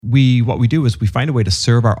what we do is we find a way to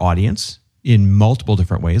serve our audience in multiple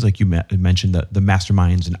different ways. Like you mentioned, the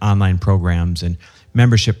masterminds and online programs and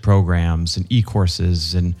membership programs and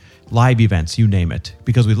e-courses and live events, you name it,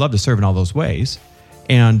 because we love to serve in all those ways.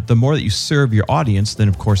 And the more that you serve your audience, then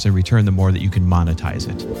of course, in return, the more that you can monetize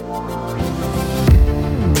it.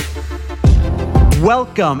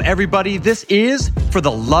 Welcome, everybody. This is For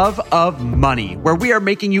the Love of Money, where we are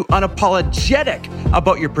making you unapologetic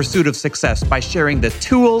about your pursuit of success by sharing the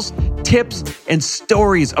tools, tips, and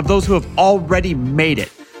stories of those who have already made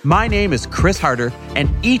it. My name is Chris Harder, and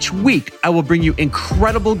each week I will bring you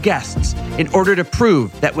incredible guests in order to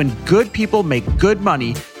prove that when good people make good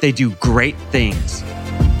money, they do great things.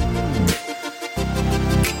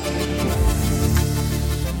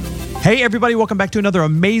 Hey, everybody. Welcome back to another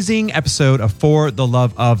amazing episode of For the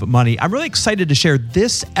Love of Money. I'm really excited to share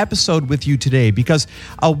this episode with you today because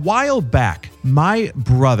a while back, my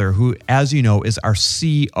brother, who, as you know, is our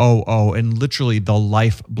COO and literally the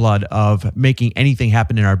lifeblood of making anything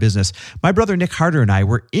happen in our business, my brother Nick Harder and I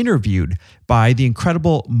were interviewed by the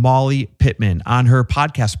incredible Molly Pittman on her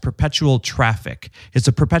podcast, Perpetual Traffic. It's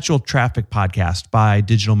a perpetual traffic podcast by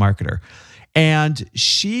Digital Marketer. And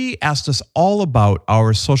she asked us all about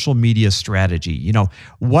our social media strategy. You know,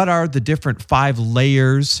 what are the different 5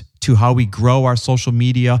 layers to how we grow our social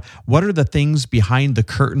media? What are the things behind the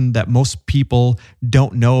curtain that most people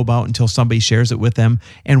don't know about until somebody shares it with them?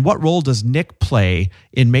 And what role does Nick play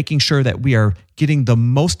in making sure that we are getting the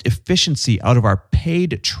most efficiency out of our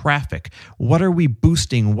paid traffic? What are we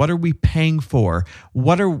boosting? What are we paying for?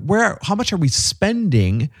 How much are we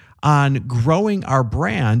spending on growing our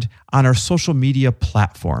brand on our social media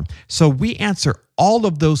platform? So we answer all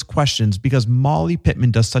of those questions because Molly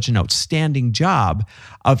Pittman does such an outstanding job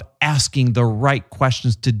of asking the right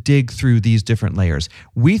questions to dig through these different layers.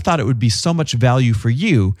 We thought it would be so much value for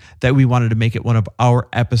you that we wanted to make it one of our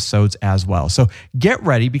episodes as well. So get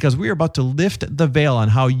ready because we are about to lift the veil on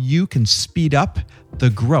how you can speed up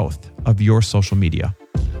the growth of your social media.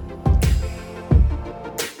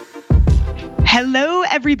 Hello,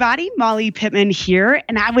 everybody. Molly Pittman here,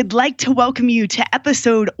 and I would like to welcome you to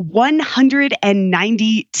episode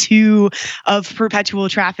 192 of Perpetual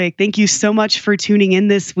Traffic. Thank you so much for tuning in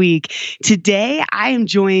this week. Today, I am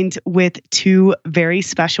joined with 2 very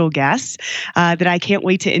special guests that I can't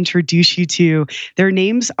wait to introduce you to. Their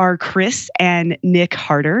names are Chris and Nick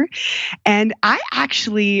Harder, and I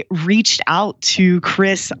actually reached out to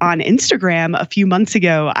Chris on Instagram a few months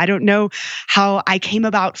ago. I don't know how I came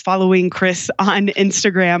about following Chris on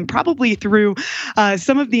Instagram, probably through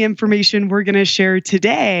some of the information we're going to share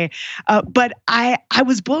today. But I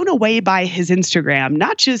was blown away by his Instagram,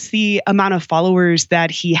 not just the amount of followers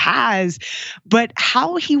that he has, but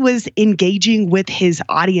how he was engaging with his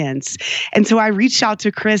audience. And so I reached out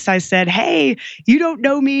to Chris. I said, hey, you don't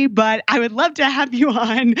know me, but I would love to have you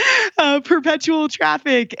on Perpetual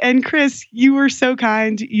Traffic. And Chris, you were so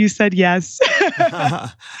kind. You said yes.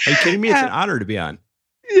 Are you kidding me? It's an honor to be on.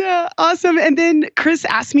 Yeah, awesome. And then Chris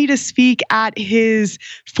asked me to speak at his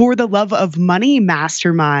For the Love of Money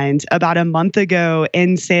mastermind about a month ago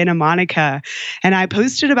in Santa Monica. And I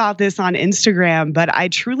posted about this on Instagram, but I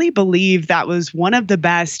truly believe that was one of the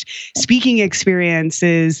best speaking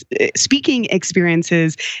experiences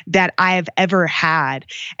that I have ever had.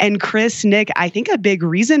 And Chris, Nick, I think a big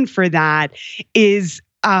reason for that is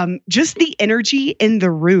just the energy in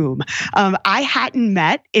the room. I hadn't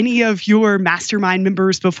met any of your mastermind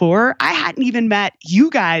members before. I hadn't even met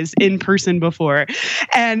you guys in person before.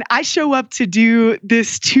 And I show up to do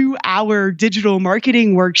this 2-hour digital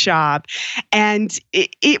marketing workshop. And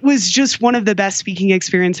it was just one of the best speaking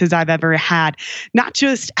experiences I've ever had. Not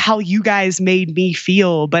just how you guys made me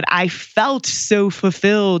feel, but I felt so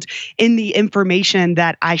fulfilled in the information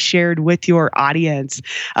that I shared with your audience.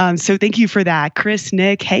 So thank you for that. Chris,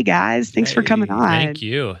 Nick, hey guys, thanks for coming on. Thank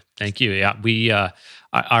you. Yeah, we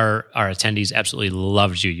our attendees absolutely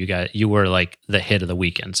loved you. You were like the hit of the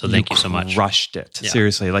weekend. So thank you so much. Crushed it. Yeah.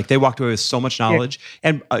 Seriously. Like they walked away with so much knowledge.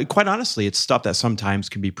 Yeah. And quite honestly, it's stuff that sometimes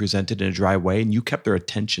can be presented in a dry way, and you kept their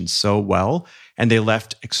attention so well, and they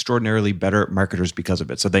left extraordinarily better marketers because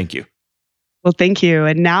of it. So thank you. Well, thank you.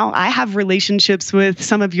 And now I have relationships with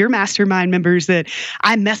some of your mastermind members that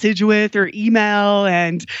I message with or email,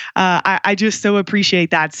 and I just so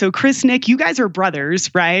appreciate that. So Chris, Nick, you guys are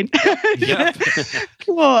brothers, right? Yeah.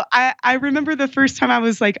 Cool. I remember the first time I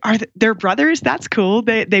was like, they're brothers? That's cool.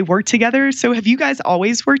 They work together. So have you guys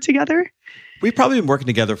always worked together? We've probably been working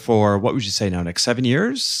together for, what would you say now, Nick, 7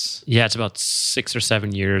 years? Yeah, it's about 6 or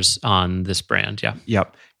 7 years on this brand. Yeah.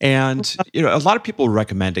 Yep. And a lot of people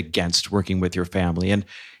recommend against working with your family. And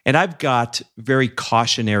And I've got very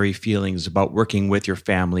cautionary feelings about working with your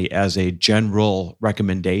family as a general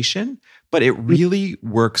recommendation, but it really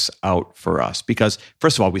works out for us because,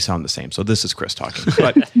 first of all, we sound the same. So this is Chris talking.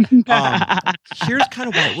 But here's kind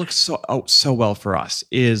of why it works so well for us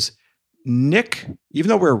is Nick, even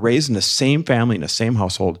though we're raised in the same family, in the same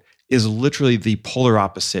household, is literally the polar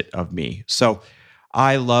opposite of me. So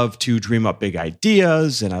I love to dream up big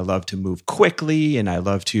ideas and I love to move quickly and I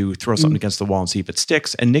love to throw something against the wall and see if it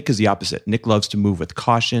sticks. And Nick is the opposite. Nick loves to move with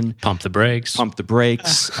caution. Pump the brakes.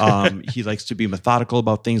 He likes to be methodical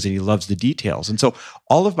about things and he loves the details. And so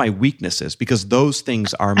all of my weaknesses, because those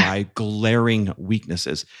things are my glaring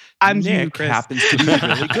weaknesses, Nick happens to be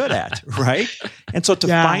really good at, right? And so to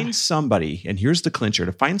find somebody, and here's the clincher,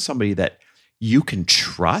 to find somebody that you can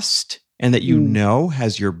trust and that you know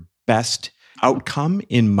has your best outcome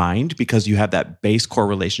in mind because you have that base core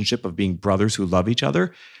relationship of being brothers who love each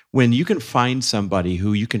other. When you can find somebody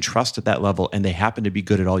who you can trust at that level and they happen to be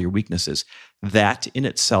good at all your weaknesses, that in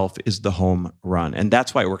itself is the home run. And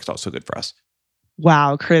that's why it works out so good for us.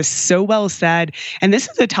 Wow, Chris, so well said. And this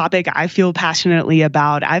is a topic I feel passionately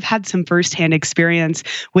about. I've had some firsthand experience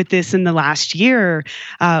with this in the last year.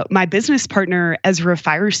 My business partner, Ezra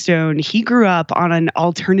Firestone, he grew up on an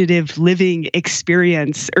alternative living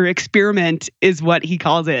experience or experiment is what he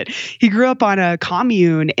calls it. He grew up on a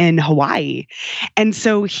commune in Hawaii. And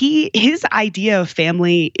so his idea of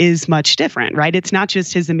family is much different, right? It's not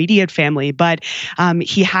just his immediate family, but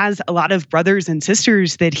he has a lot of brothers and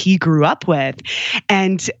sisters that he grew up with.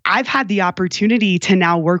 And I've had the opportunity to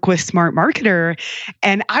now work with Smart Marketer.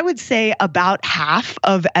 And I would say about half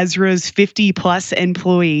of Ezra's 50 plus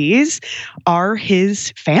employees are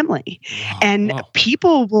his family. Wow, and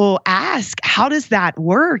people will ask, how does that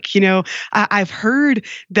work? You know, I've heard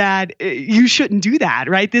that you shouldn't do that,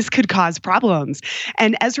 right? This could cause problems.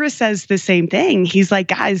 And Ezra says the same thing. He's like,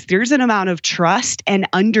 guys, there's an amount of trust and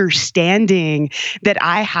understanding that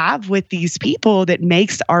I have with these people that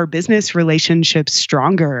makes our business relationships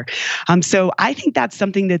stronger. So I think that's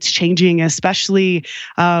something that's changing, especially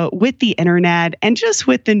with the internet and just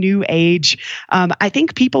with the new age. I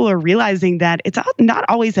think people are realizing that it's not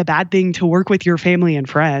always a bad thing to work with your family and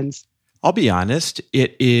friends. I'll be honest,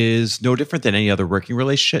 it is no different than any other working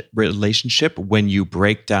relationship when you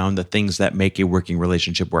break down the things that make a working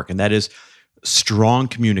relationship work. And that is strong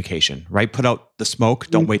communication, right? Put out the smoke,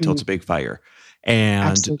 don't wait till it's a big fire.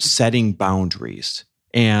 And setting boundaries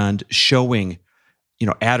and showing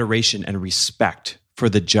adoration and respect for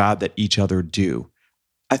the job that each other do.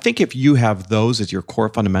 I think if you have those as your core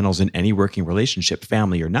fundamentals in any working relationship,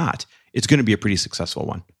 family or not, it's going to be a pretty successful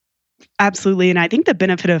one. Absolutely. And I think the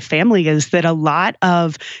benefit of family is that a lot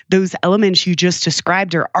of those elements you just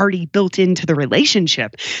described are already built into the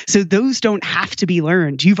relationship. So those don't have to be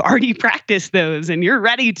learned. You've already practiced those and you're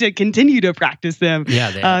ready to continue to practice them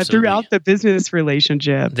throughout the business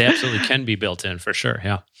relationship. They absolutely can be built in for sure.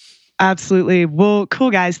 Yeah. Absolutely. Well, cool,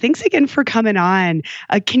 guys. Thanks again for coming on.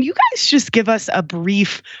 Can you guys just give us a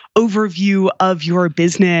brief overview of your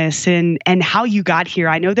business and how you got here?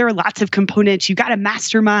 I know there are lots of components. You got a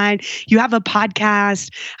mastermind. You have a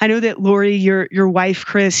podcast. I know that Lori, your wife,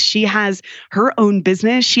 Chris, she has her own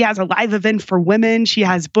business. She has a live event for women. She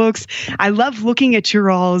has books. I love looking at your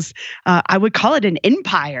all's, I would call it an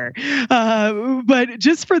empire. But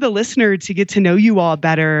just for the listener to get to know you all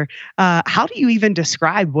better, how do you even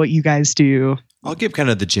describe what you guys do? I'll give kind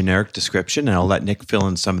of the generic description and I'll let Nick fill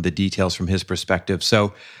in some of the details from his perspective.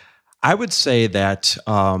 So I would say that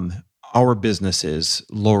our businesses,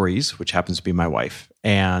 Lori's, which happens to be my wife,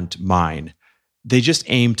 and mine, they just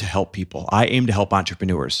aim to help people. I aim to help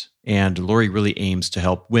entrepreneurs, and Lori really aims to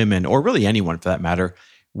help women, or really anyone for that matter,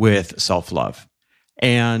 with self-love.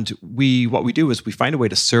 And what we do is we find a way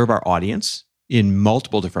to serve our audience in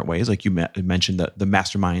multiple different ways, like you mentioned, the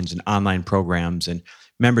masterminds and online programs and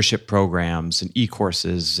membership programs and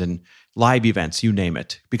e-courses and live events, you name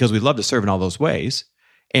it, because we love to serve in all those ways.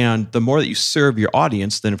 And the more that you serve your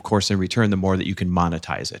audience, then of course, in return, the more that you can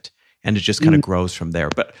monetize it. And it just kind of grows from there.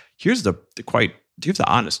 But here's the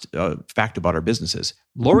honest fact about our businesses.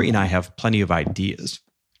 Lori and I have plenty of ideas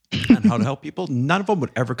on how to help people. None of them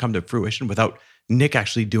would ever come to fruition without Nick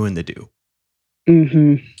actually doing the do.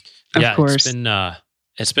 Of course.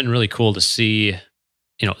 It's been really cool to see,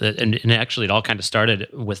 and actually it all kind of started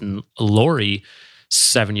with Lori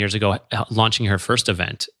 7 years ago, launching her first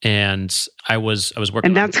event. And I was working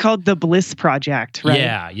and that's called the Bliss Project, right?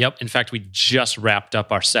 Yeah. Yep. In fact, we just wrapped up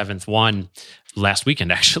our 7th one last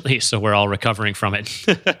weekend, actually. So we're all recovering from it.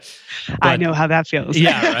 I know how that feels.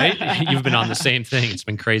 Yeah. Right. You've been on the same thing. It's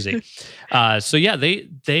been crazy. So yeah,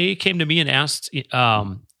 they came to me and asked,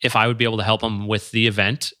 if I would be able to help them with the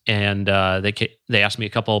event. And they asked me a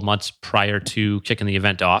couple of months prior to kicking the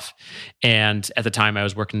event off. And at the time, I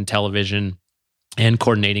was working in television and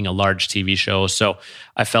coordinating a large TV show. So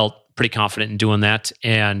I felt pretty confident in doing that.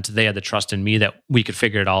 And they had the trust in me that we could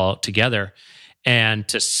figure it all out together. And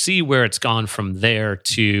to see where it's gone from there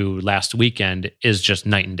to last weekend is just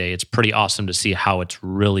night and day. It's pretty awesome to see how it's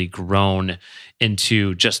really grown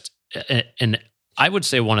into just an I would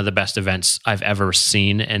say one of the best events I've ever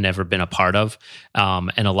seen and ever been a part of.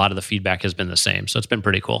 And a lot of the feedback has been the same. So it's been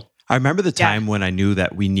pretty cool. I remember the time when I knew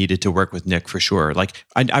that we needed to work with Nick for sure. Like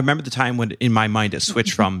I remember the time when in my mind it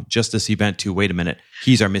switched from just this event to, wait a minute,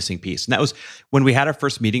 he's our missing piece. And that was when we had our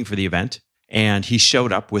first meeting for the event. And he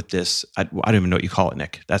showed up with this, I don't even know what you call it,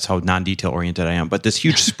 Nick. That's how non-detail oriented I am. But this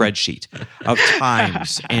huge spreadsheet of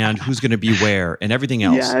times and who's going to be where and everything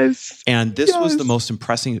else. Yes. And this was the most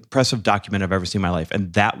impressive document I've ever seen in my life.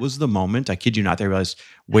 And that was the moment, I kid you not, I realized,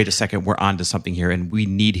 wait a second, we're on to something here and we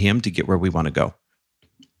need him to get where we want to go.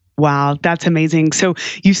 Wow, that's amazing. So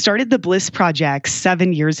you started the Bliss Project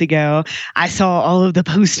 7 years ago. I saw all of the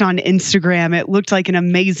posts on Instagram. It looked like an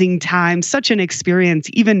amazing time, such an experience,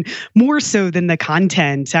 even more so than the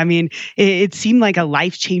content. I mean, it seemed like a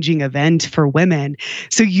life-changing event for women.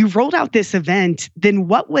 So you rolled out this event. Then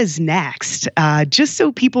what was next? Just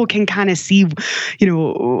so people can kind of see,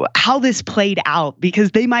 how this played out,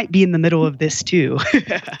 because they might be in the middle of this too.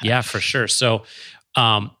 Yeah, for sure. So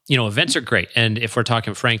events are great. And if we're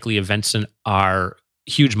talking frankly, events are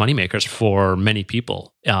huge moneymakers for many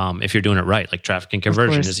people. If you're doing it right, like traffic and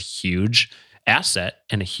conversion is a huge asset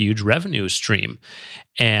and a huge revenue stream.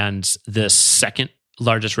 And the second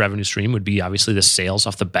largest revenue stream would be obviously the sales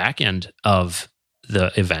off the back end of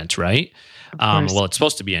the event, right? Well, it's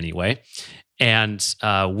supposed to be anyway. And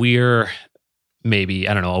we're maybe,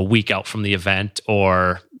 a week out from the event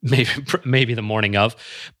or maybe the morning of,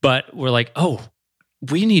 but we're like, oh,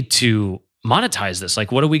 we need to monetize this.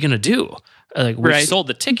 Like, what are we going to do? We've sold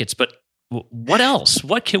the tickets, but what else?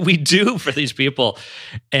 What can we do for these people?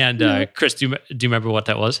 And Chris, do you remember what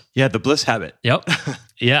that was? Yeah, the Bliss Habit. Yep.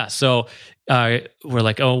 Yeah. So we're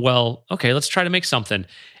like, oh, well, okay, let's try to make something.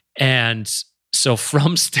 And so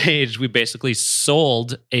from stage, we basically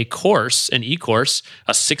sold a course, an e-course,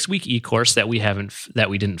 a 6-week e-course that we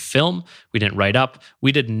didn't film, we didn't write up,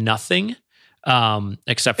 we did nothing.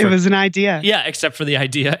 Except for it was an idea. Yeah, except for the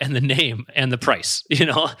idea and the name and the price.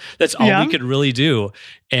 That's all we could really do.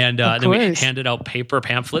 And then we handed out paper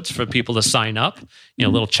pamphlets for people to sign up.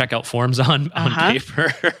 Little checkout forms on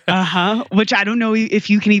paper. Which I don't know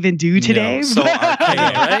if you can even do today. No, so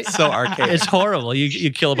archaic, right? So archaic. It's horrible.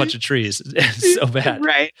 You kill a bunch of trees. It's so bad.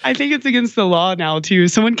 Right. I think it's against the law now too.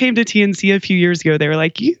 Someone came to TNC a few years ago. They were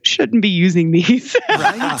like, "You shouldn't be using these."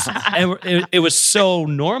 Right. And it was so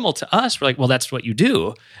normal to us. We're like, "Well, that's what you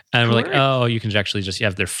do." And we're like, "Oh, you can actually just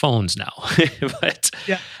have their phones now." But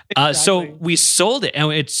exactly. So we sold it,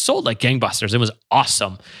 and it sold like gangbusters. It was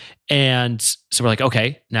awesome. And so we're like,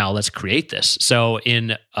 okay, now let's create this. So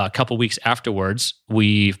in a couple weeks afterwards,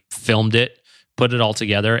 we filmed it, put it all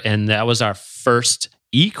together, and that was our first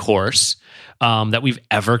e-course that we've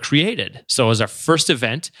ever created. So it was our first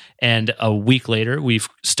event, and a week later, we've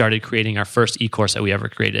started creating our first e-course that we ever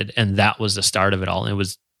created, and that was the start of it all. And it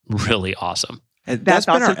was really awesome. And that's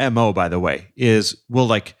been awesome. Our MO, by the way, is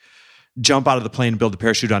we'll jump out of the plane and build a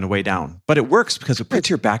parachute on the way down. But it works because it puts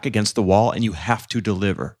your back against the wall and you have to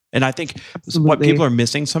deliver. And I think what people are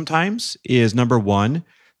missing sometimes is, number one,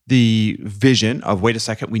 the vision of, wait a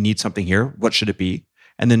second, we need something here. What should it be?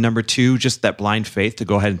 And then number two, just that blind faith to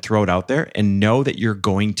go ahead and throw it out there and know that you're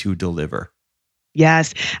going to deliver.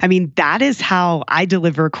 Yes. I mean, that is how I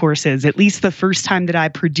deliver courses, at least the first time that I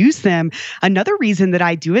produce them. Another reason that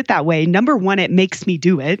I do it that way, number one, it makes me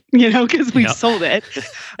do it, because we've sold it.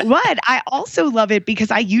 But I also love it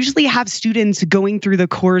because I usually have students going through the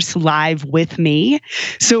course live with me.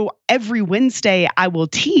 So every Wednesday I will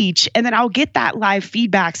teach, and then I'll get that live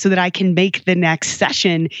feedback so that I can make the next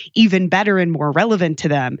session even better and more relevant to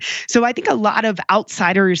them. So I think a lot of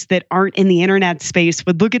outsiders that aren't in the internet space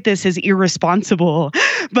would look at this as irresponsible.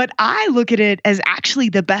 But I look at it as actually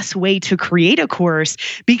the best way to create a course,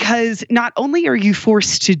 because not only are you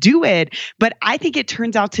forced to do it, but I think it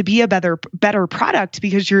turns out to be a better product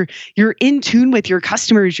because you're in tune with your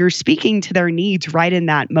customers. You're speaking to their needs right in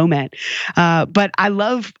that moment. But I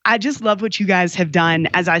just love what you guys have done,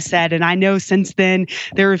 as I said. And I know since then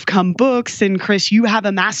there have come books, and Chris, you have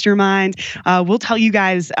a mastermind. We'll tell you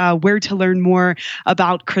guys where to learn more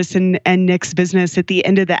about Chris and Nick's business at the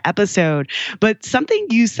end of the episode. But something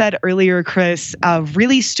you said earlier, Chris,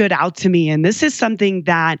 really stood out to me. And this is something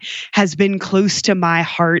that has been close to my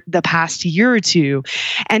heart the past year or two.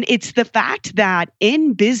 And it's the fact that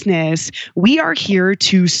in business, we are here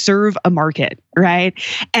to serve a market, right?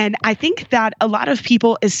 And I think that a lot of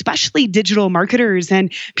people, especially digital marketers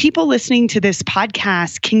and people listening to this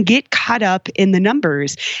podcast, can get caught up in the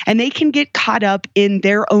numbers, and they can get caught up in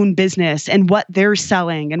their own business and what they're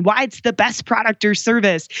selling and why it's the best product or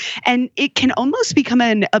service. And it can almost become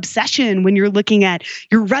an obsession when you're looking at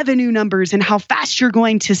your revenue numbers and how fast you're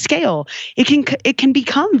going to scale. It can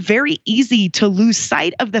become very easy to lose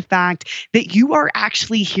sight of the fact that you are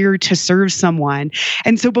actually here to serve someone.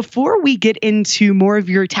 And so before we get into more of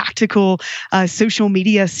your tactical social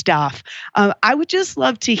media stuff, I would just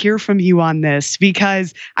love to hear from you on this,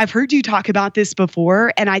 because I've heard you talk about this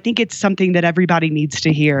before, and I think it's something that everybody needs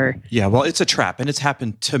to hear. Yeah, well, it's a trap, and it's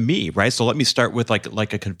happened to me, right? So let me start with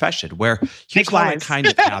like a confession, where here's how it kind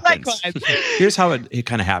of happens. Here's how it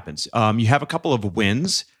kind of happens. You have a couple of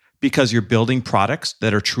wins because you're building products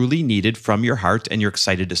that are truly needed from your heart and you're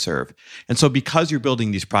excited to serve. And so because you're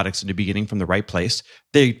building these products in the beginning from the right place,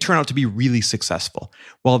 they turn out to be really successful.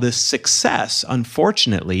 Well, this success,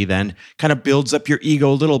 unfortunately, then kind of builds up your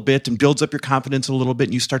ego a little bit and builds up your confidence a little bit.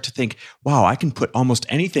 And you start to think, wow, I can put almost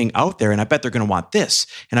anything out there, and I bet they're going to want this,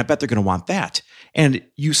 and I bet they're going to want that. And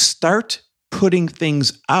you start putting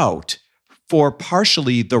things out for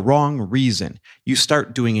partially the wrong reason. You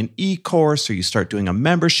start doing an e-course, or you start doing a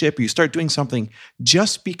membership, or you start doing something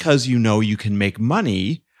just because you know you can make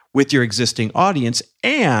money with your existing audience.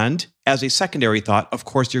 And as a secondary thought, of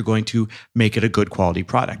course, you're going to make it a good quality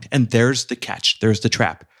product. And there's the catch. There's the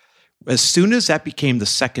trap. As soon as that became the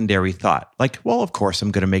secondary thought, like, well, of course,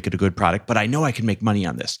 I'm going to make it a good product, but I know I can make money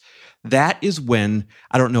on this. That is when,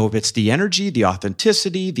 I don't know if it's the energy, the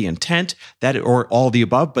authenticity, the intent, or all the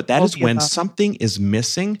above, but that is when something is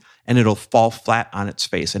missing and it'll fall flat on its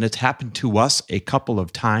face. And it's happened to us a couple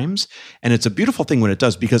of times. And it's a beautiful thing when it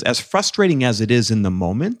does, because as frustrating as it is in the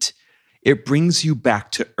moment, it brings you back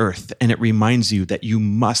to earth, and it reminds you that you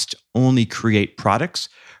must only create products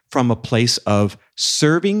from a place of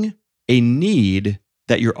serving a need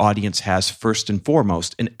that your audience has first and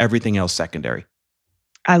foremost, and everything else secondary.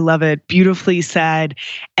 I love it. Beautifully said.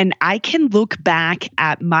 And I can look back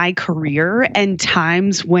at my career and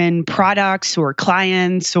times when products or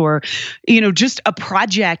clients or, just a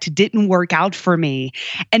project didn't work out for me.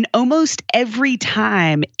 And almost every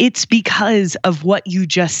time it's because of what you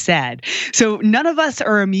just said. So none of us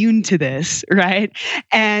are immune to this, right?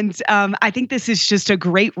 And I think this is just a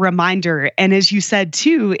great reminder. And as you said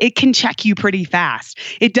too, it can check you pretty fast.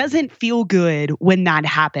 It doesn't feel good when that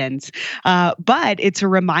happens, but it's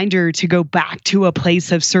a reminder to go back to a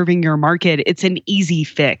place of serving your market. It's an easy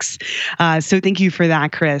fix. So thank you for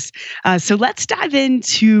that, Chris. So let's dive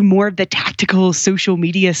into more of the tactical social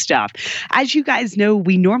media stuff. As you guys know,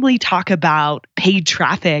 we normally talk about paid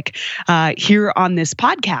traffic here on this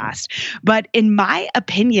podcast. But in my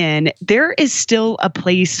opinion, there is still a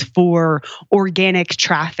place for organic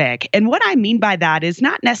traffic. And what I mean by that is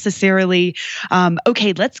not necessarily,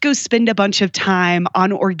 okay, let's go spend a bunch of time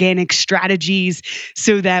on organic strategies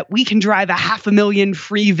so that we can drive 500,000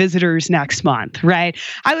 free visitors next month, right?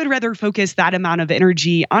 I would rather focus that amount of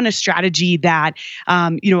energy on a strategy that,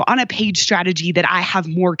 on a paid strategy that I have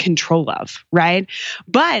more control of, right?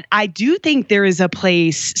 But I do think there is a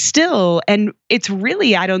place still, and it's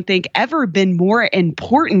really, I don't think, ever been more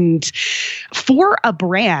important for a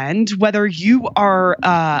brand, whether you are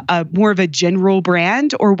more of a general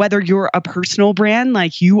brand or whether you're a personal brand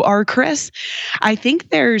like you are, Chris. I think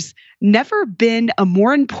there's never been a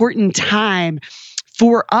more important time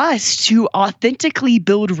for us to authentically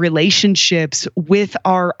build relationships with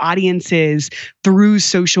our audiences through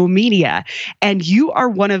social media. And you are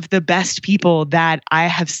one of the best people that I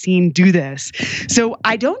have seen do this. So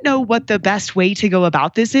I don't know what the best way to go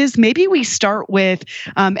about this is. Maybe we start with,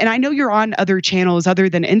 and I know you're on other channels other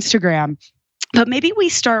than Instagram, but maybe we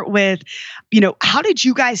start with, how did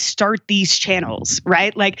you guys start these channels,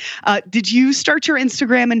 right? Like, did you start your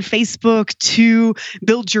Instagram and Facebook to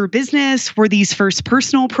build your business? Were these first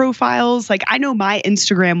personal profiles? Like, I know my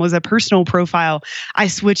Instagram was a personal profile. I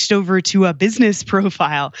switched over to a business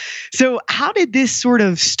profile. So how did this sort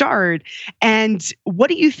of start? And what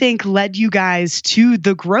do you think led you guys to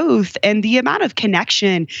the growth and the amount of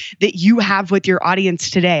connection that you have with your audience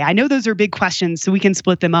today? I know those are big questions, so we can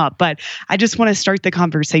split them up, but I just want to start the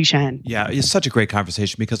conversation. Yeah, it's such a great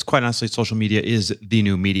conversation because quite honestly, social media is the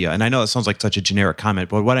new media. And I know that sounds like such a generic comment,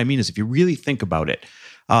 but what I mean is if you really think about it,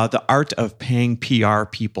 the art of paying PR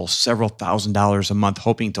people several $1,000s a month,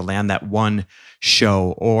 hoping to land that one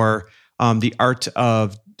show, or the art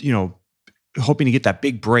of, hoping to get that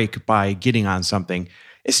big break by getting on something,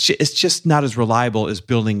 it's just not as reliable as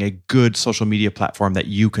building a good social media platform that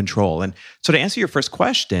you control. And so to answer your first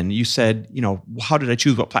question, you said, how did I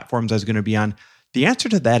choose what platforms I was going to be on? The answer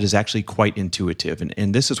to that is actually quite intuitive.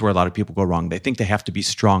 And this is where a lot of people go wrong. They think they have to be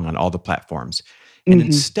strong on all the platforms. And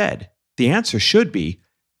instead, the answer should be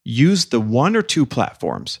use the one or two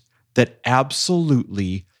platforms that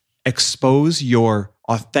absolutely expose your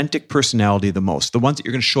authentic personality the most, the ones that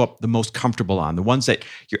you're going to show up the most comfortable on, the ones that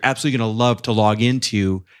you're absolutely going to love to log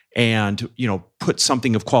into and, put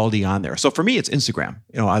something of quality on there. So for me, it's Instagram.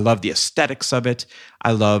 I love the aesthetics of it.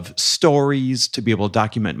 I love stories to be able to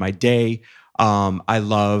document my day. I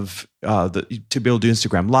love to be able to do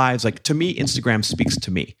Instagram lives. Like, to me, Instagram speaks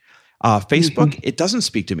to me. Facebook, it doesn't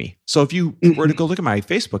speak to me. So if you were to go look at my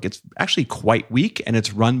Facebook, it's actually quite weak and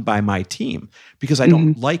it's run by my team because I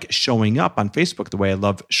don't like showing up on Facebook the way I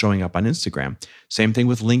love showing up on Instagram. Same thing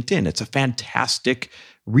with LinkedIn. It's a fantastic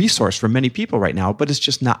resource for many people right now, but it's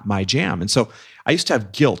just not my jam. And so I used to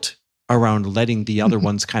have guilt around letting the other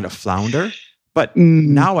ones kind of flounder. But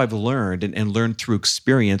now I've learned and learned through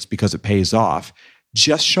experience because it pays off,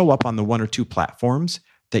 just show up on the one or two platforms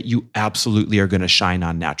that you absolutely are going to shine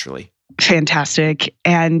on naturally. Fantastic.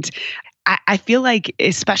 And I feel like,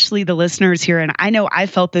 especially the listeners here, and I know I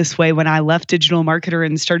felt this way when I left digital marketer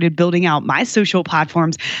and started building out my social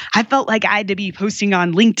platforms. I felt like I had to be posting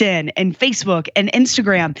on LinkedIn and Facebook and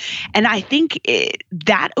Instagram. And I think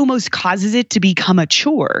that almost causes it to become a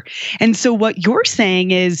chore. And so what you're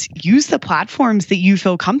saying is use the platforms that you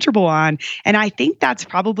feel comfortable on. And I think that's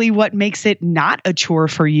probably what makes it not a chore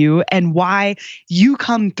for you and why you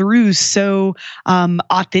come through so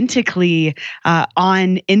authentically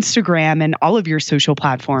on Instagram and all of your social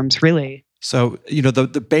platforms, really. So,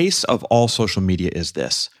 the base of all social media is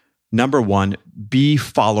this. Number one, be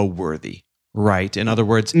follow worthy, right? In other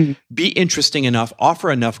words, be interesting enough,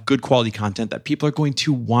 offer enough good quality content that people are going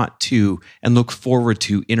to want to and look forward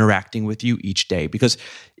to interacting with you each day. Because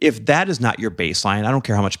if that is not your baseline, I don't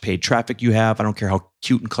care how much paid traffic you have, I don't care how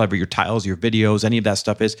cute and clever your tiles, your videos, any of that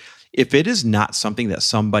stuff is. If it is not something that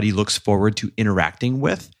somebody looks forward to interacting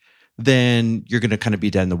with, then you're going to kind of be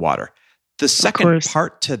dead in the water. The second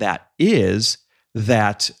part to that is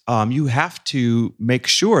that you have to make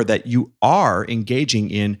sure that you are engaging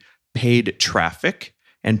in paid traffic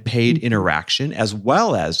and paid interaction, as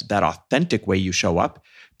well as that authentic way you show up,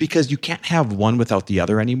 because you can't have one without the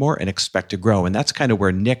other anymore and expect to grow. And that's kind of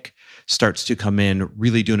where Nick starts to come in,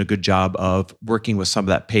 really doing a good job of working with some of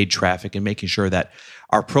that paid traffic and making sure that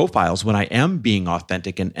our profiles, when I am being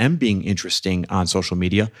authentic and am being interesting on social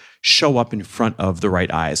media, show up in front of the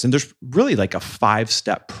right eyes. And there's really like a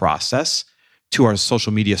 5-step process to our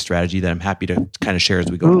social media strategy that I'm happy to kind of share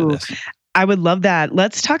as we go into this. I would love that.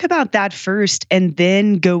 Let's talk about that first and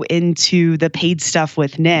then go into the paid stuff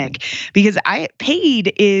with Nick, because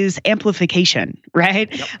paid is amplification, right?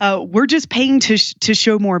 Yep. We're just paying to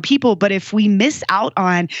show more people. But if we miss out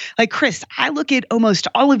on, like Chris, I look at almost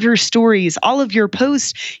all of your stories, all of your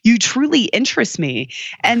posts, you truly interest me.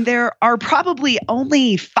 And there are probably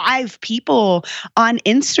only 5 people on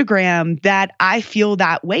Instagram that I feel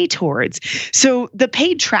that way towards. So the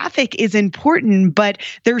paid traffic is important, but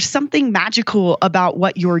there's something magical about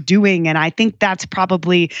what you're doing. And I think that's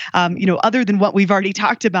probably, other than what we've already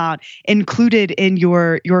talked about, included in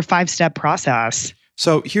your 5-step process.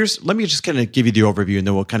 So let me just kind of give you the overview and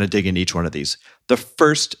then we'll kind of dig into each one of these. The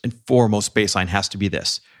first and foremost baseline has to be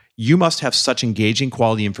this. You must have such engaging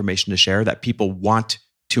quality information to share that people want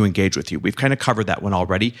to engage with you. We've kind of covered that one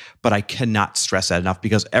already, but I cannot stress that enough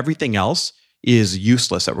because everything else is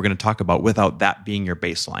useless that we're going to talk about without that being your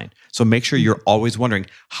baseline. So make sure you're always wondering,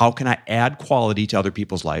 how can I add quality to other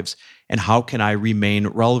people's lives? And how can I remain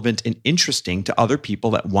relevant and interesting to other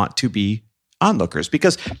people that want to be onlookers?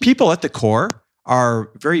 Because people at the core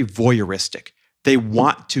are very voyeuristic. They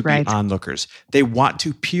want to be onlookers. They want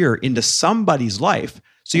to peer into somebody's life.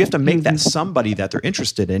 So you have to make that somebody that they're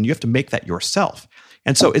interested in. You have to make that yourself.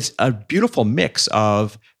 And so it's a beautiful mix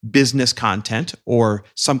of business content or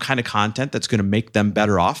some kind of content that's going to make them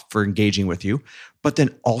better off for engaging with you, but then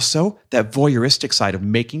also that voyeuristic side of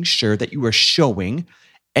making sure that you are showing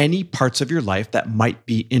any parts of your life that might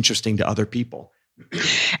be interesting to other people.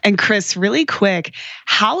 And Chris, really quick,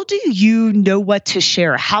 how do you know what to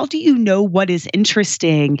share? How do you know what is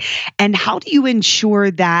interesting? And how do you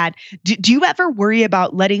ensure that, do you ever worry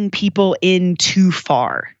about letting people in too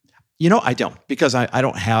far? I don't, because I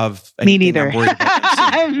don't have Me anything neither. I'm worried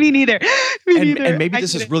about. Me neither. And maybe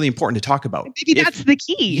this is really important to talk about. Maybe that's the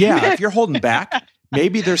key. Yeah, if you're holding back,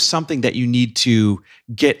 maybe there's something that you need to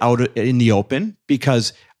get out in the open,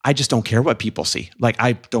 because I just don't care what people see. Like,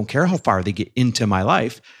 I don't care how far they get into my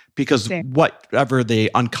life, because whatever they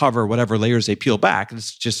uncover, whatever layers they peel back,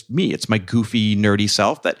 it's just me. It's my goofy, nerdy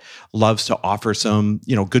self that loves to offer some,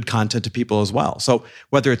 good content to people as well. So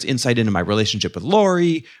whether it's insight into my relationship with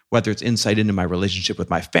Lori, whether it's insight into my relationship with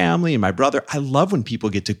my family and my brother, I love when people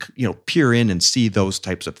get to, peer in and see those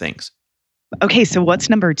types of things. Okay, so what's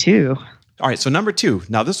number 2? All right, so number 2.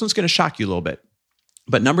 Now, this one's going to shock you a little bit,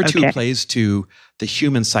 but number 2 plays to the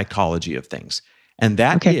human psychology of things. And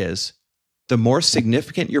that is, the more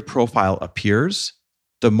significant your profile appears,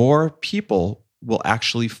 the more people will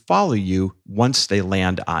actually follow you once they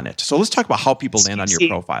land on it. So let's talk about how people land on your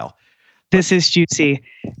profile. This is juicy.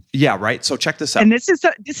 Yeah, right. So check this out. And this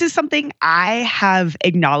is something I have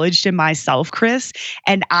acknowledged in myself, Chris,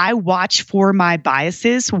 and I watch for my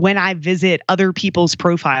biases when I visit other people's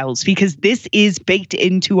profiles, because this is baked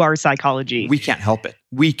into our psychology. We can't help it.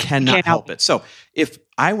 We cannot help it. So if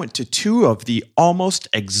I went to 2 of the almost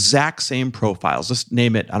exact same profiles, let's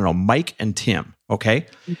name it, I don't know, Mike and Tim, okay?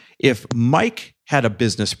 If Mike had a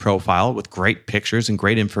business profile with great pictures and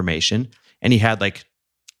great information, and he had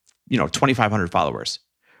 2,500 followers,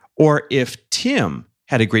 or if Tim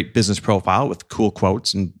had a great business profile with cool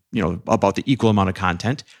quotes and, about the equal amount of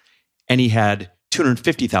content, and he had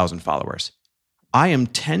 250,000 followers, I am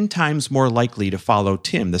 10 times more likely to follow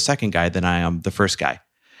Tim, the second guy, than I am the first guy.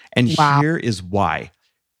 And here is why.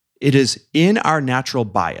 It is in our natural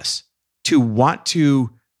bias to want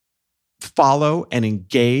to follow and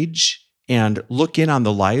engage and look in on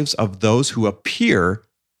the lives of those who appear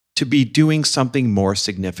to be doing something more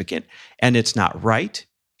significant. And it's not right.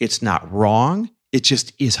 It's not wrong. It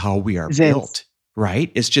just is how we are built,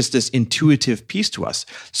 right? It's just this intuitive piece to us.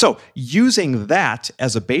 So using that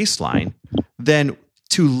as a baseline, then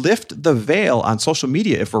to lift the veil on social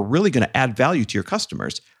media, if we're really going to add value to your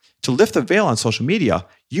customers, to lift the veil on social media,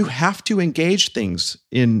 you have to engage things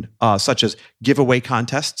in such as giveaway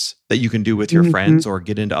contests that you can do with your friends, or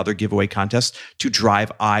get into other giveaway contests to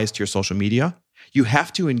drive eyes to your social media. You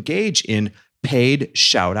have to engage in paid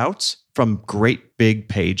shout outs from great big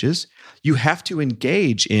pages. You have to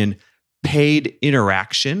engage in paid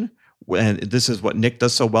interaction. And this is what Nick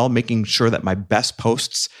does so well, making sure that my best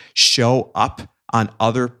posts show up on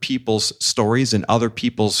other people's stories and other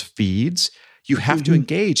people's feeds. You have to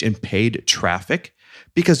engage in paid traffic,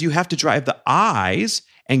 because you have to drive the eyes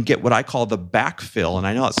and get what I call the backfill. And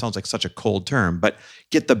I know it sounds like such a cold term, but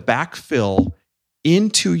get the backfill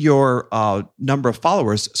into your number of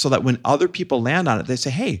followers, so that when other people land on it, they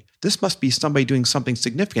say, hey, this must be somebody doing something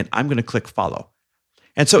significant. I'm going to click follow.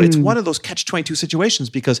 And so it's one of those catch-22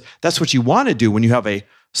 situations, because that's what you want to do when you have a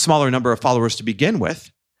smaller number of followers to begin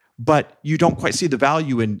with, but you don't quite see the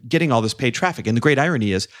value in getting all this paid traffic. And the great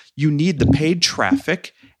irony is you need the paid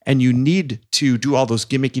traffic, and you need to do all those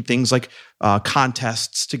gimmicky things like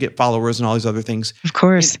contests to get followers and all these other things. Of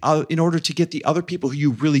course. In order to get the other people who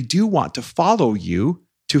you really do want to follow you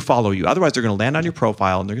to follow you. Otherwise, they're going to land on your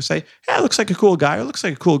profile and they're going to say, hey, it looks like a cool guy or looks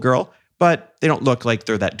like a cool girl, but they don't look like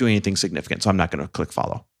they're doing anything significant. So I'm not going to click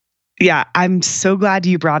follow. Yeah, I'm so glad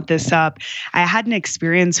you brought this up. I had an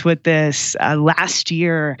experience with this last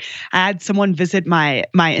year. I had someone visit my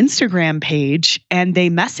Instagram page, and they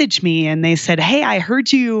messaged me and they said, hey, I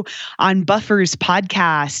heard you on Buffer's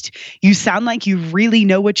podcast. You sound like you really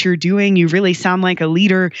know what you're doing. You really sound like a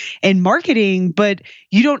leader in marketing, but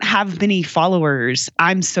you don't have many followers.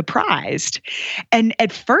 I'm surprised. And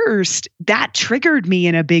at first, that triggered me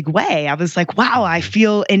in a big way. I was like, wow, I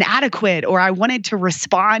feel inadequate, or I wanted to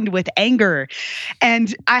respond with anger.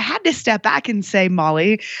 And I had to step back and say,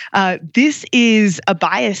 Molly, this is a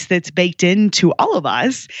bias that's baked into all of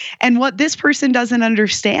us. And what this person doesn't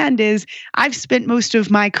understand is I've spent most of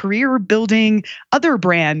my career building other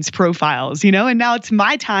brands' profiles, and now it's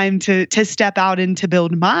my time to step out and to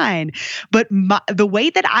build mine. But the way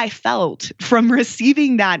that I felt from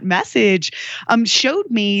receiving that message showed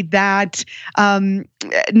me that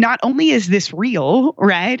not only is this real,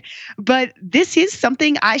 right, but this is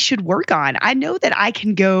something I should should work on. I know that I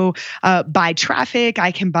can go buy traffic,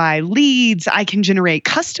 I can buy leads, I can generate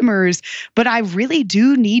customers, but I really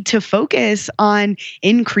do need to focus on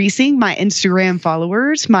increasing my Instagram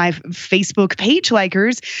followers, my Facebook page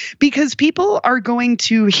likers, because people are going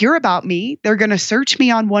to hear about me. They're going to search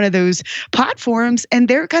me on one of those platforms, and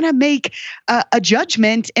they're going to make a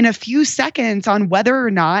judgment in a few seconds on whether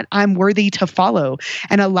or not I'm worthy to follow.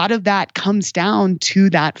 And a lot of that comes down to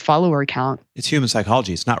that follower count. It's human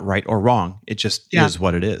psychology. It's not right or wrong. It just is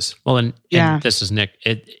what it is. Well, and this is Nick.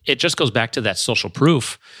 It just goes back to that social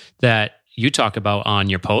proof that you talk about on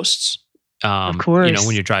your posts. Of course. You know,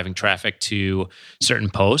 when you're driving traffic to certain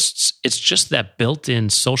posts, it's just that built-in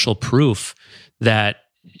social proof that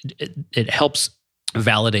it helps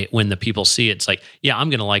validate when the people see it. It's like, yeah, I'm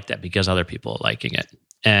going to like that because other people are liking it.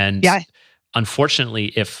 And unfortunately,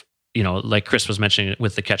 if, you know, like Chris was mentioning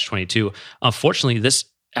with the Catch-22, unfortunately, this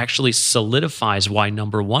actually solidifies why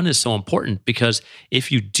number one is so important, because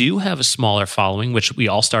if you do have a smaller following, which we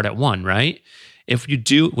all start at one, right? If you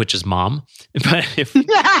do, which is mom, but if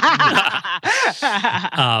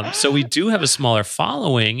so we do have a smaller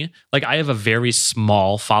following. Like I have a very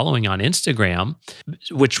small following on Instagram,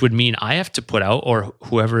 which would mean I have to put out, or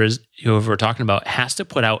whoever we're talking about has to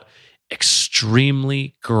put out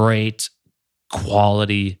extremely great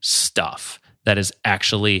quality stuff that is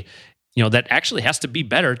actually, you know, that actually has to be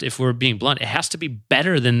better. If we're being blunt, it has to be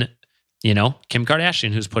better than, you know, Kim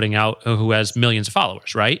Kardashian, who has millions of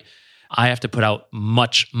followers, right? I have to put out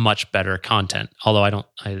much, much better content. Although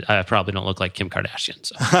I probably don't look like Kim Kardashian.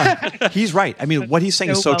 So. He's right. I mean, what he's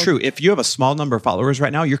saying is so true. If you have a small number of followers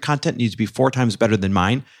right now, your content needs to be 4 times better than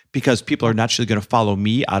mine, because people are naturally going to follow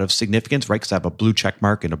me out of significance, right? Because I have a blue check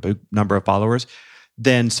mark and a big number of followers,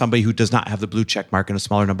 than somebody who does not have the blue check mark and a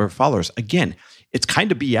smaller number of followers. Again, it's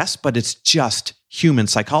kind of BS, but it's just human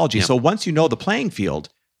psychology. Yep. So once you know the playing field,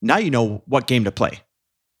 now you know what game to play.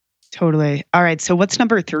 Totally. All right. So what's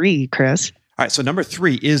number 3, Chris? All right. So number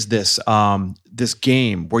 3 is this this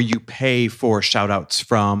game where you pay for shout outs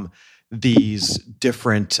from these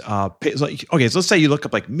different okay, so let's say you look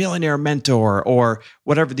up like Millionaire Mentor or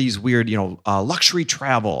whatever these weird, luxury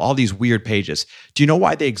travel, all these weird pages. Do you know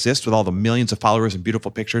why they exist with all the millions of followers and beautiful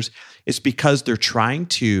pictures? It's because they're trying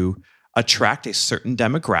to attract a certain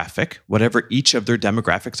demographic, whatever each of their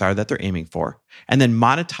demographics are that they're aiming for, and then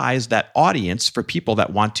monetize that audience for people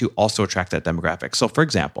that want to also attract that demographic. So for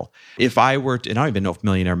example, if I were to, and I don't even know if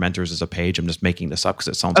Millionaire Mentors is a page, I'm just making this up because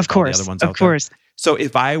it sounds like all the other ones out there. Of course. So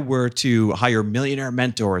if I were to hire Millionaire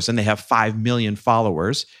Mentors and they have 5 million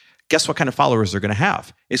followers, guess what kind of followers they're going to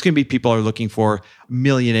have? It's going to be people who are looking for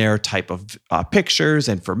millionaire type of pictures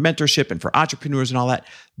and for mentorship and for entrepreneurs and all that.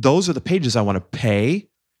 Those are the pages I want to pay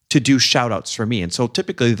to do shout outs for me. And so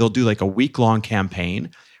typically they'll do like a week-long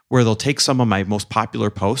campaign where they'll take some of my most popular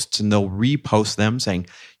posts and they'll repost them saying,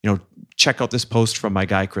 check out this post from my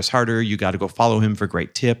guy, Chris Harder. You got to go follow him for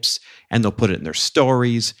great tips. And they'll put it in their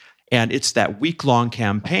stories. And it's that week-long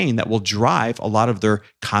campaign that will drive a lot of their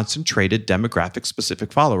concentrated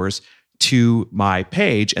demographic-specific followers to my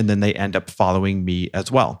page. And then they end up following me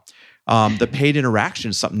as well. The paid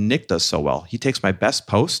interaction is something Nick does so well. He takes my best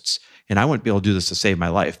posts, and I wouldn't be able to do this to save my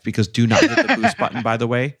life, because do not hit the boost button, by the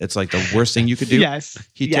way. It's like the worst thing you could do. Yes.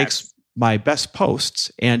 He takes my best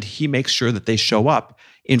posts and he makes sure that they show up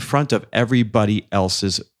in front of everybody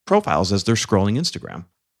else's profiles as they're scrolling Instagram.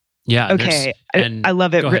 Yeah. Okay. I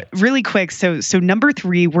love it. Really quick. So number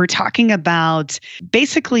 3, we're talking about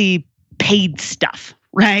basically paid stuff.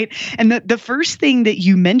 Right. And the first thing that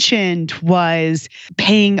you mentioned was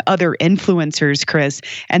paying other influencers, Chris.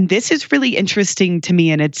 And this is really interesting to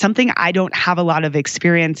me. And it's something I don't have a lot of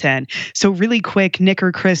experience in. So really quick, Nick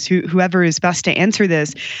or Chris, whoever is best to answer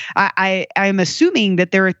this, I'm assuming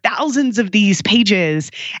that there are thousands of these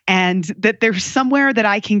pages and that there's somewhere that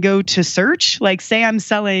I can go to search. Like say I'm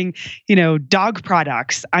selling, dog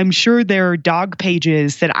products. I'm sure there are dog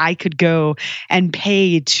pages that I could go and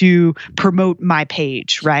pay to promote my page.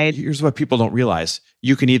 Right. Here's what people don't realize.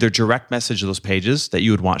 You can either direct message those pages that you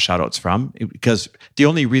would want shout outs from, because the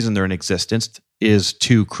only reason they're in existence is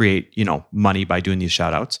to create, money by doing these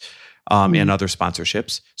shout outs and other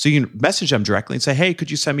sponsorships. So you can message them directly and say, hey, could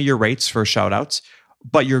you send me your rates for shout outs?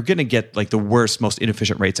 But you're going to get like the worst, most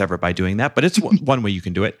inefficient rates ever by doing that. But it's one way you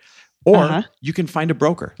can do it. Or you can find a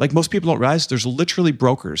broker. Like most people don't realize there's literally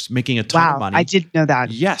brokers making a ton of money. I didn't know that.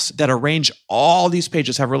 Yes, that arrange all these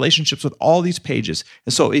pages, have relationships with all these pages.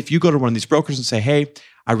 And so if you go to one of these brokers and say, hey,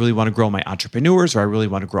 I really want to grow my entrepreneurs, or I really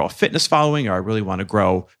want to grow a fitness following, or I really want to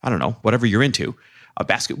grow, I don't know, whatever you're into, a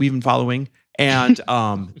basket weaving following. And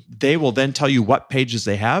they will then tell you what pages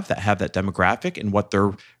they have that demographic and what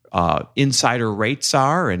their insider rates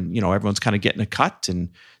are, and everyone's kind of getting a cut, and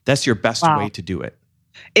that's your best way to do it.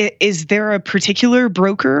 Is there a particular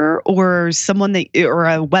broker or someone or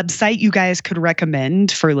a website you guys could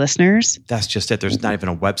recommend for listeners? That's just it. There's not even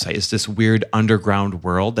a website. It's this weird underground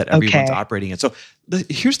world that everyone's operating in. So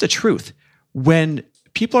here's the truth. When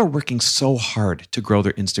people are working so hard to grow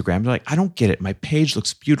their Instagram, they're like, I don't get it. My page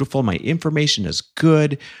looks beautiful. My information is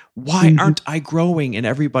good. Why aren't I growing and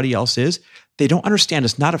everybody else is? They don't understand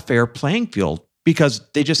it's not a fair playing field because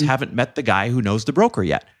they just haven't met the guy who knows the broker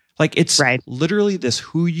yet. Like it's literally this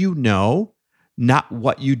who you know, not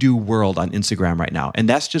what you do world on Instagram right now. And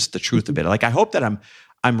that's just the truth of it. Like I hope that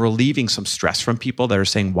I'm relieving some stress from people that are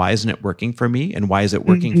saying, why isn't it working for me? And why is it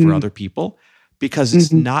working for other people? Because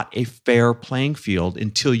it's not a fair playing field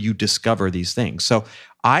until you discover these things. So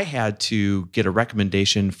I had to get a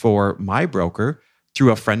recommendation for my broker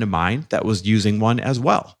through a friend of mine that was using one as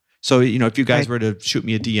well. So, if you guys were to shoot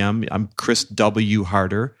me a DM, I'm Chris W.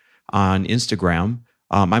 Harder on Instagram.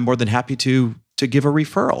 I'm more than happy to give a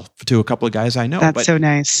referral to a couple of guys I know. That's so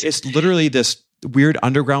nice. It's literally this weird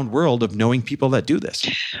underground world of knowing people that do this.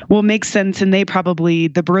 Well, it makes sense. And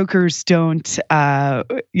the brokers don't,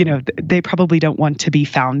 they probably don't want to be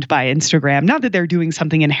found by Instagram. Not that they're doing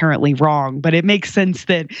something inherently wrong, but it makes sense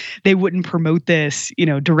that they wouldn't promote this,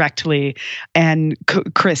 directly. And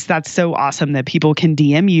Chris, that's so awesome that people can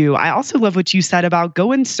DM you. I also love what you said about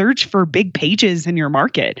go and search for big pages in your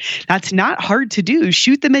market. That's not hard to do.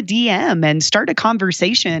 Shoot them a DM and start a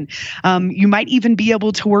conversation. You might even be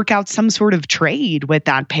able to work out some sort of trade with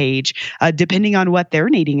that page, depending on what they're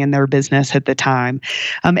needing in their business at the time.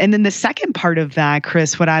 And then the second part of that,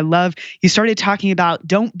 Chris, what I love, you started talking about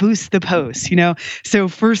don't boost the posts, So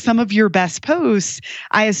for some of your best posts,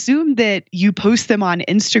 I assume that you post them on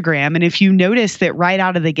Instagram. And if you notice that right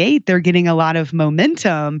out of the gate, they're getting a lot of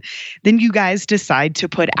momentum, then you guys decide to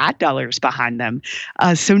put ad dollars behind them.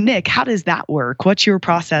 So Nick, how does that work? What's your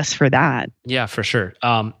process for that? Yeah, for sure.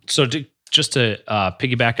 Just to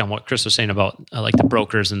piggyback on what Chris was saying about like the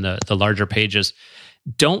brokers and the larger pages,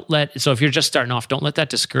 so if you're just starting off, don't let that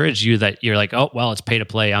discourage you that you're like, oh, well, it's pay to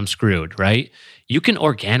play, I'm screwed, right? You can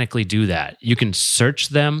organically do that. You can search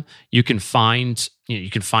them. You can find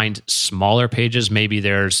smaller pages. Maybe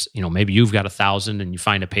maybe you've got 1,000 and you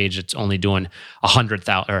find a page that's only doing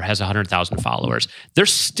 100,000 or has 100,000 followers. They're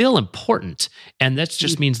still important. And that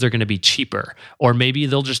just means they're going to be cheaper. Or maybe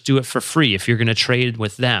they'll just do it for free if you're going to trade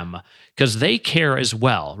with them because they care as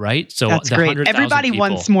well, right? So that's great. Everybody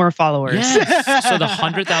wants more followers. Yes. So the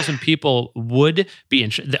 100,000 people would be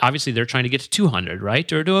interested. Obviously, they're trying to get to 200,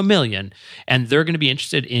 right? Or to 1 million. And they're going to be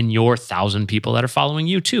interested in your 1,000 people that are following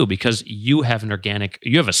you too, because you have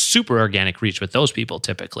a super organic reach with those people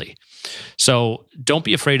typically. So don't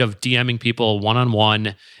be afraid of DMing people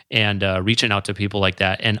one-on-one and reaching out to people like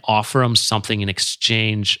that and offer them something in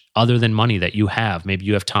exchange other than money that you have. Maybe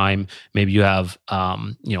you have time. Maybe you have,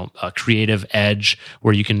 a creative edge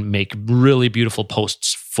where you can make really beautiful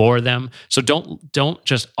posts for them. So don't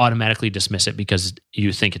just automatically dismiss it because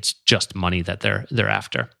you think it's just money that they're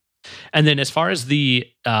after. And then as far as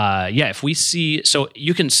if we see, so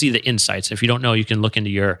you can see the insights. If you don't know, you can look into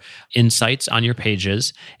your insights on your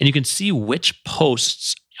pages and you can see which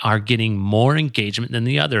posts are getting more engagement than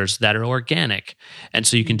the others that are organic. And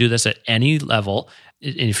so you can do this at any level.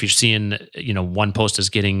 And if you're seeing, one post is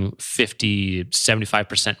getting 50,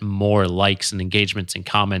 75% more likes and engagements and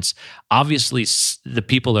comments, obviously the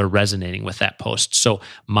people are resonating with that post. So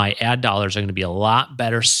my ad dollars are going to be a lot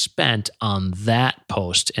better spent on that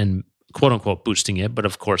post and quote unquote boosting it. But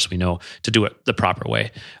of course we know to do it the proper way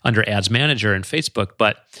under Ads Manager and Facebook,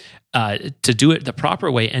 but to do it the proper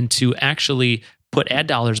way and to actually put ad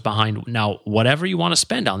dollars behind. Now, whatever you want to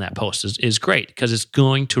spend on that post is great because it's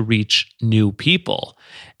going to reach new people.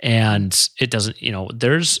 And it doesn't,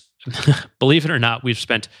 there's, believe it or not, we've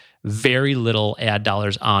spent very little ad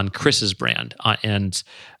dollars on Chris's brand. And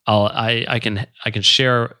I can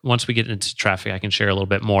share, once we get into traffic, I can share a little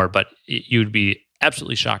bit more, but you'd be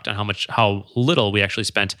absolutely shocked on how little we actually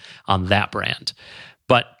spent on that brand.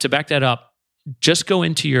 But to back that up, just go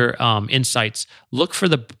into your insights, look for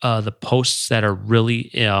the posts that are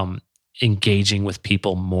really engaging with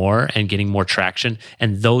people more and getting more traction.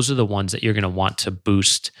 And those are the ones that you're going to want to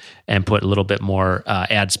boost and put a little bit more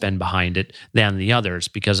ad spend behind it than the others,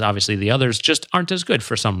 because obviously the others just aren't as good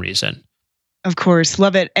for some reason. Of course,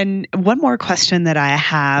 love it. And one more question that I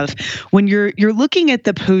have: when you're looking at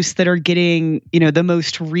the posts that are getting the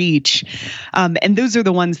most reach, and those are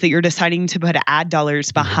the ones that you're deciding to put ad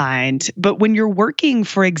dollars behind. But when you're working,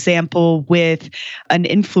 for example, with an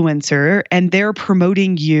influencer and they're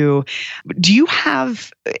promoting you, do you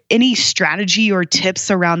have any strategy or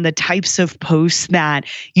tips around the types of posts that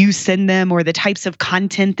you send them or the types of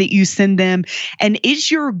content that you send them? And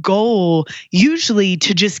is your goal usually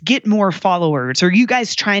to just get more followers? Or are you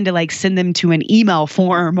guys trying to like send them to an email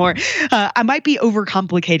form? Or I might be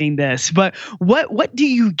overcomplicating this, but what do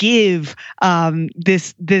you give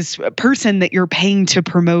this person that you're paying to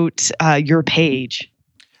promote your page?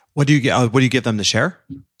 What do you give them to share?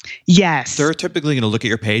 Yes. They're typically going to look at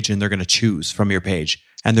your page and they're going to choose from your page.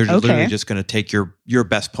 And they're literally just going to take your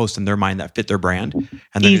best post in their mind that fit their brand, and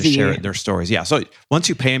they're going to share it in their stories. Yeah. So once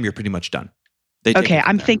you pay them, you're pretty much done. Okay,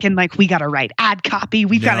 I'm thinking like we got to write ad copy.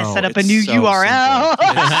 We've got to set up a new URL.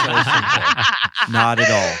 Not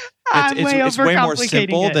at all. It's way more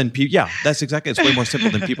simple than people. Yeah, that's exactly. It's way more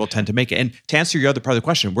simple than people tend to make it. And to answer your other part of the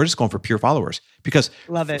question, we're just going for pure followers because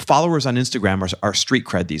followers on Instagram are street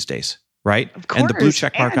cred these days, right? Of course. And the blue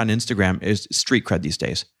check mark on Instagram is street cred these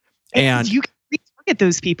days. And you can retarget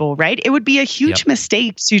those people, right? It would be a huge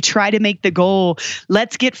mistake to try to make the goal,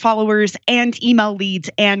 let's get followers and email leads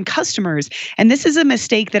and customers. And this is a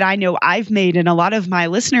mistake that I know I've made and a lot of my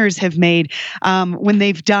listeners have made when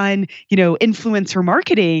they've done, influencer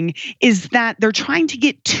marketing, is that they're trying to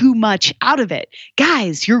get too much out of it.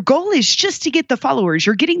 Guys, your goal is just to get the followers.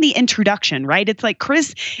 You're getting the introduction, right? It's like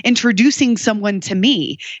Chris introducing someone to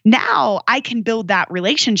me. Now I can build that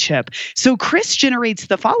relationship. So Chris generates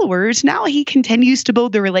the followers. Now he continues to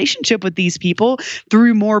build the relationship with these people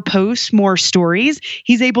through more posts, more stories.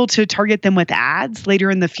 He's able to target them with ads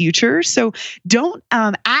later in the future. So don't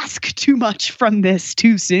ask too much from this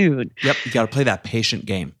too soon. Yep. You got to play that patient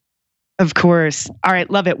game. Of course. All right.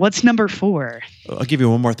 Love it. What's number 4? I'll give you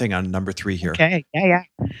one more thing on number 3 here. Okay. Yeah.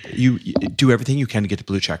 You do everything you can to get the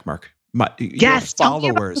blue check mark. Yes.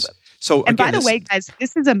 Followers. So, and by the way, guys,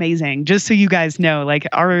 this is amazing. Just so you guys know, like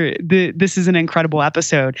this is an incredible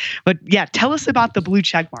episode. But yeah, tell us about the blue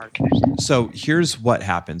check mark. So here's what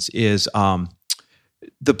happens is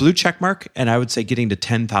the blue check mark, and I would say getting to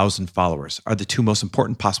 10,000 followers are the 2 most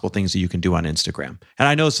important possible things that you can do on Instagram. And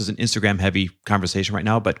I know this is an Instagram heavy conversation right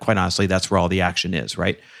now, but quite honestly, that's where all the action is,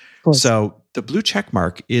 right? So the blue check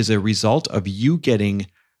mark is a result of you getting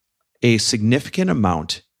a significant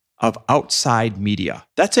amount of outside media.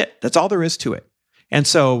 That's it. That's all there is to it. And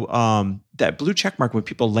so that blue check mark, when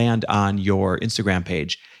people land on your Instagram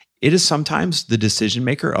page, it is sometimes the decision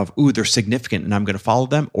maker of, they're significant and I'm going to follow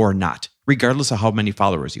them or not, regardless of how many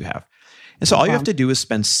followers you have. And so all you have to do is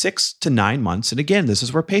spend 6 to 9 months. And again, this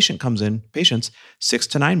is where patience comes in, 6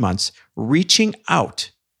 to 9 months, reaching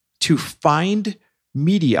out to find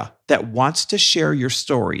media that wants to share your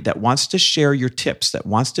story, that wants to share your tips, that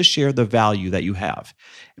wants to share the value that you have.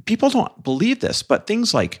 People don't believe this, but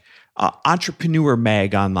things like Entrepreneur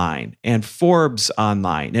Mag online and Forbes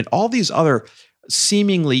online and all these other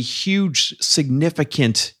seemingly huge,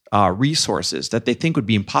 significant resources that they think would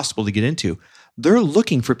be impossible to get into, they're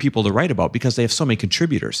looking for people to write about because they have so many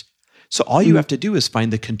contributors. So all you have to do is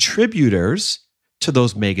find the contributors to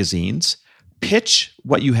those magazines, pitch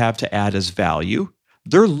what you have to add as value.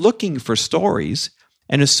 They're looking for stories.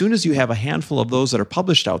 And as soon as you have a handful of those that are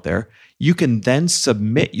published out there, you can then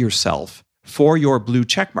submit yourself for your blue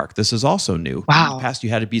check mark. This is also new. Wow. In the past, you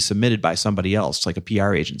had to be submitted by somebody else, like a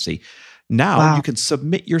PR agency. Now you can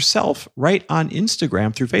submit yourself right on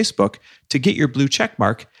Instagram through Facebook to get your blue check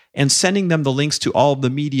mark and sending them the links to all of the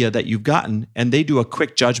media that you've gotten. And they do a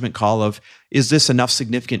quick judgment call of, is this enough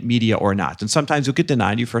significant media or not? And sometimes you'll get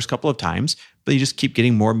denied your first couple of times, but you just keep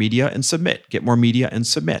getting more media and submit, get more media and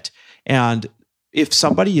submit. And if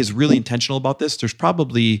somebody is really intentional about this, there's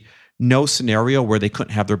probably no scenario where they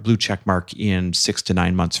couldn't have their blue check mark in 6 to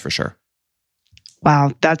 9 months for sure.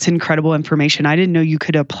 Wow, that's incredible information. I didn't know you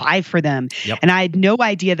could apply for them. Yep. And I had no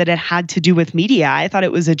idea that it had to do with media. I thought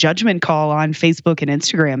it was a judgment call on Facebook and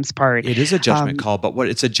Instagram's part. It is a judgment call, but what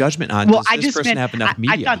it's a judgment on, does this person have enough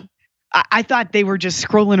media? I thought they were just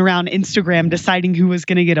scrolling around Instagram deciding who was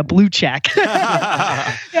going to get a blue check.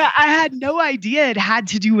 Yeah, I had no idea it had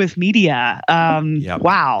to do with media. Yep.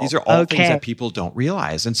 Wow. These are all things that people don't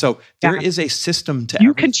realize. And so there is a system to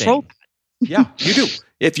you everything. Control. Yeah, you do.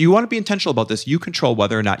 If you want to be intentional about this, you control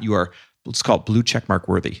whether or not you are, let's call it blue check mark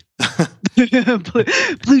worthy.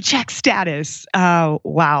 Blue check status.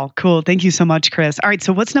 Wow. Cool. Thank you so much, Chris. All right.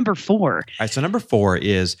 So what's number 4? All right. So number 4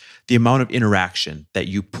 is the amount of interaction that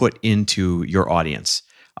you put into your audience.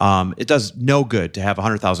 It does no good to have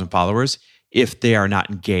 100,000 followers if they are not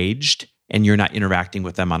engaged and you're not interacting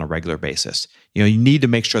with them on a regular basis. You need to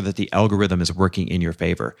make sure that the algorithm is working in your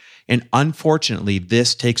favor. And unfortunately,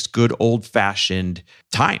 this takes good old-fashioned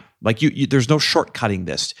time. Like there's no shortcutting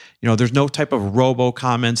this. There's no type of robo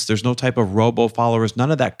comments. There's no type of robo followers.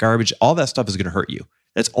 None of that garbage. All that stuff is going to hurt you.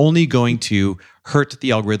 That's only going to hurt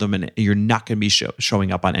the algorithm, and you're not going to be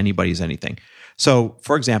showing up on anybody's anything. So,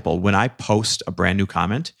 for example, when I post a brand new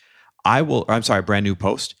comment, a brand new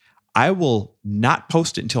post, I will not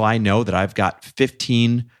post it until I know that I've got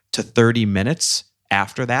 15 to 30 minutes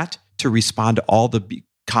after that to respond to all the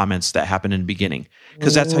comments that happen in the beginning,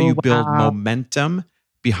 because that's how you build momentum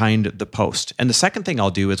behind the post. And the second thing I'll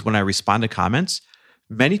do is when I respond to comments,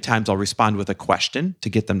 many times I'll respond with a question to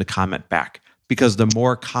get them to comment back, because the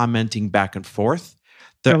more commenting back and forth,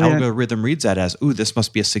 the algorithm reads that as, ooh, this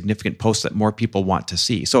must be a significant post that more people want to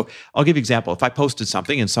see. So I'll give you an example. If I posted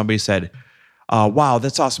something and somebody said, wow,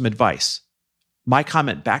 that's awesome advice, my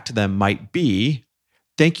comment back to them might be,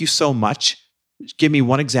 thank you so much. Give me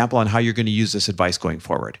one example on how you're going to use this advice going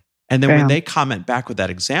forward. And then when they comment back with that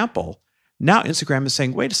example, now Instagram is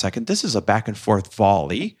saying, wait a second, this is a back and forth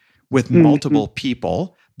volley with multiple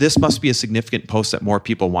people. This must be a significant post that more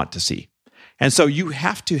people want to see. And so you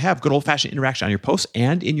have to have good old-fashioned interaction on your posts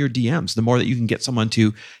and in your DMs. The more that you can get someone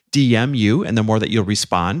to DM you and the more that you'll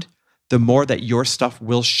respond, the more that your stuff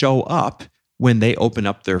will show up when they open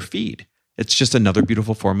up their feed. It's just another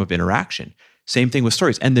beautiful form of interaction. Same thing with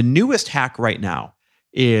stories. And the newest hack right now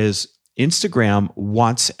is Instagram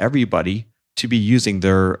wants everybody to be using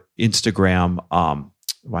their Instagram,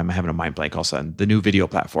 why am I having a mind blank all of a sudden? The new video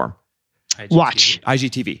platform. Watch.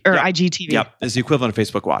 IGTV. Or IGTV. Yep. It's the equivalent of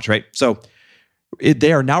Facebook Watch, right? So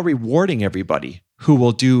they are now rewarding everybody who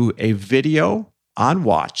will do a video on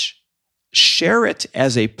Watch, share it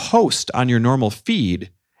as a post on your normal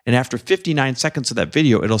feed, and after 59 seconds of that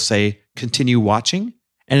video, it'll say, continue watching,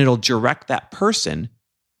 and it'll direct that person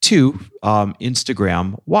to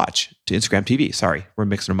Instagram Watch, to Instagram TV. Sorry, we're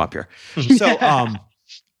mixing them up here. So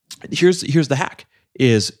here's the hack,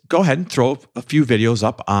 is go ahead and throw a few videos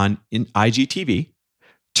up in IGTV,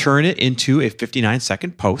 turn it into a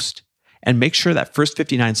 59-second post, and make sure that first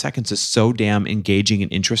 59 seconds is so damn engaging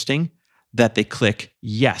and interesting that they click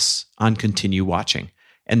yes on continue watching.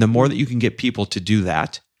 And the more that you can get people to do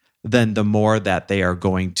that, then the more that they are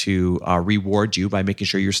going to reward you by making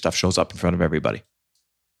sure your stuff shows up in front of everybody.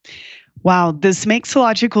 Wow, this makes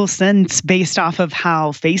logical sense based off of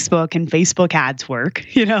how Facebook and Facebook ads work.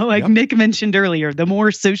 Nick mentioned earlier, the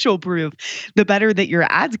more social proof, the better that your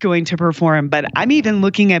ad's going to perform. But I'm even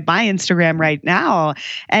looking at my Instagram right now,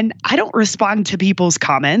 and I don't respond to people's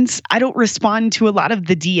comments. I don't respond to a lot of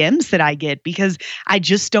the DMs that I get because I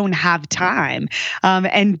just don't have time.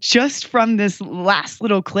 And just from this last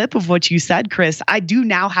little clip of what you said, Chris, I do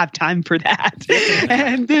now have time for that.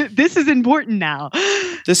 And this is important now.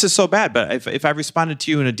 This is so bad. But if I responded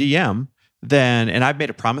to you in a DM, then, and I've made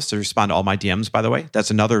a promise to respond to all my DMs, by the way,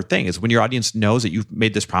 that's another thing, is when your audience knows that you've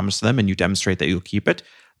made this promise to them and you demonstrate that you'll keep it,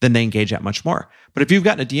 then they engage that much more. But if you've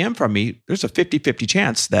gotten a DM from me, there's a 50-50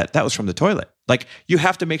 chance that was from the toilet. Like, you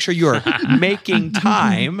have to make sure you are making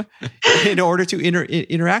time in order to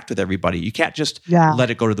interact with everybody. You can't just let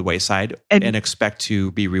it go to the wayside and expect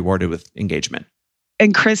to be rewarded with engagement.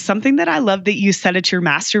 And Chris, something that I love that you said at your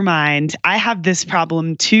mastermind, I have this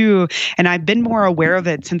problem too, and I've been more aware of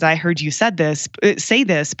it since I heard you say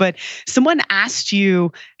this, but someone asked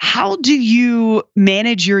you, how do you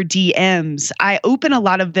manage your DMs? I open a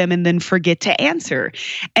lot of them and then forget to answer.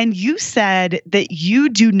 And you said that you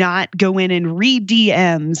do not go in and read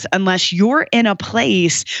DMs unless you're in a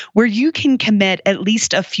place where you can commit at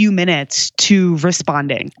least a few minutes to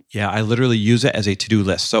responding. Yeah, I literally use it as a to-do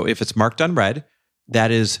list. So if it's marked unread, that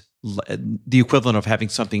is the equivalent of having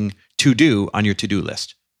something to do on your to-do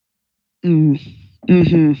list.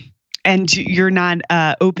 Mm-hmm. And you're not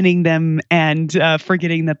opening them and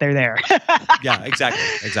forgetting that they're there. Yeah,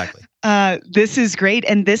 exactly. This is great.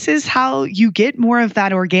 And this is how you get more of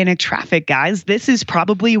that organic traffic, guys. This is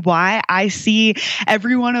probably why I see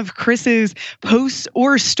every one of Chris's posts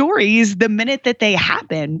or stories the minute that they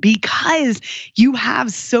happen, because you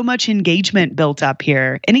have so much engagement built up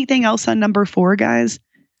here. Anything else on number 4, guys?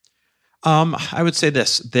 I would say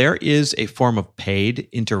this. There is a form of paid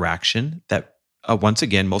interaction that, once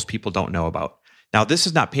again, most people don't know about. Now, this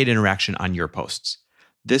is not paid interaction on your posts.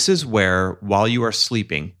 This is where, while you are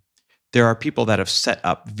sleeping, there are people that have set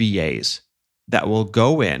up VAs that will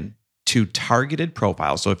go in to targeted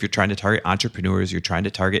profiles. So if you're trying to target entrepreneurs, you're trying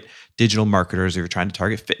to target digital marketers, or you're trying to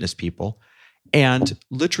target fitness people, and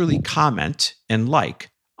literally comment and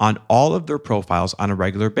like on all of their profiles on a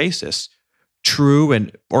regular basis, true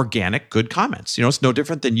and organic, good comments. It's no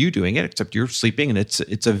different than you doing it, except you're sleeping and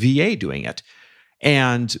it's a VA doing it.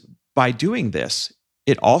 And by doing this,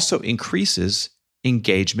 it also increases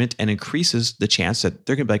engagement and increases the chance that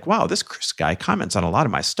they're going to be like, wow, this Chris guy comments on a lot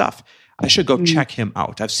of my stuff. I should go check him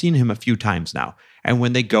out. I've seen him a few times now. And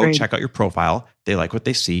when they go check out your profile, they like what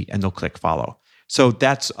they see and they'll click follow. So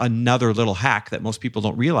that's another little hack that most people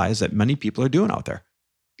don't realize that many people are doing out there.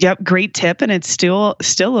 Yep, great tip, and it's still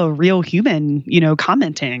a real human,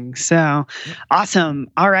 commenting. So awesome.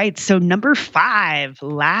 All right, so number 5,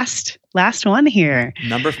 last one here.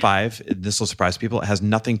 Number 5, this will surprise people. It has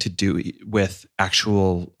nothing to do with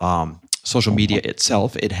actual social media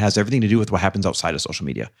itself. It has everything to do with what happens outside of social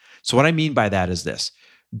media. So what I mean by that is this: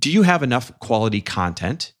 do you have enough quality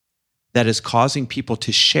content that is causing people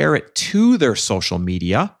to share it to their social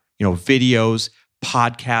media? Videos,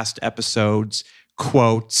 podcast episodes,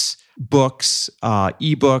 quotes, books,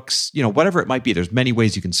 ebooks, whatever it might be. There's many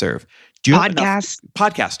ways you can serve. Do you have enough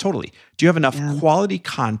podcasts? Totally. Do you have enough quality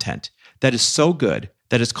content that is so good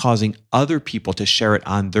that is causing other people to share it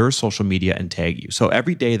on their social media and tag you? So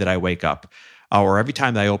every day that I wake up, or every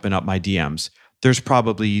time that I open up my DMs, there's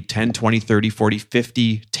probably 10, 20, 30, 40,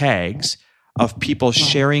 50 tags of people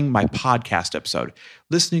sharing my podcast episode.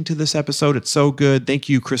 Listening to this episode, it's so good. Thank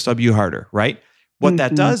you, Chris W. Harder, right? What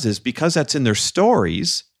that does is, because that's in their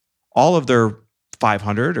stories, all of their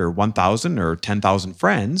 500 or 1,000 or 10,000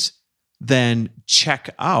 friends then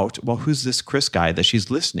check out, well, who's this Chris guy that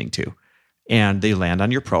she's listening to? And they land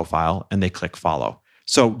on your profile and they click follow.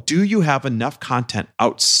 So do you have enough content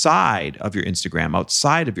outside of your Instagram,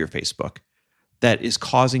 outside of your Facebook, that is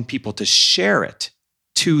causing people to share it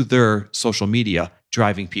to their social media,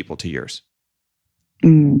 driving people to yours?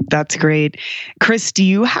 That's great. Chris, do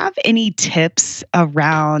you have any tips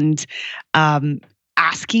around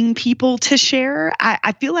asking people to share?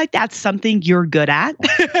 I feel like that's something you're good at.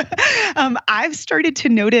 I've started to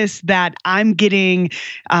notice that I'm getting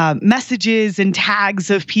messages and tags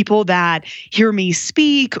of people that hear me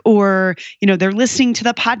speak, or, they're listening to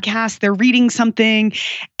the podcast, they're reading something,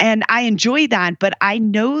 and I enjoy that. But I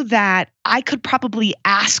know that I could probably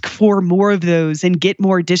ask for more of those and get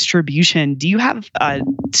more distribution. Do you have a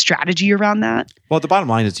strategy around that? Well, the bottom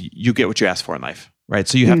line is you get what you ask for in life. Right.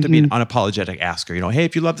 So you have to be an unapologetic asker. Hey,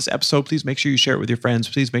 if you love this episode, please make sure you share it with your friends.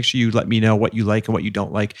 Please make sure you let me know what you like and what you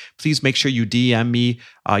don't like. Please make sure you DM me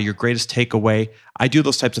your greatest takeaway. I do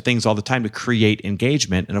those types of things all the time to create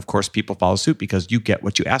engagement. And of course, people follow suit because you get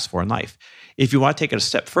what you ask for in life. If you want to take it a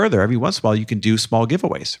step further, every once in a while, you can do small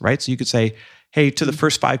giveaways, right? So you could say, hey, to the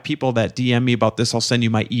first 5 people that DM me about this, I'll send you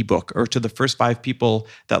my ebook. Or to the first 5 people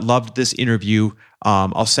that loved this interview,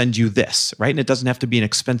 I'll send you this, right? And it doesn't have to be an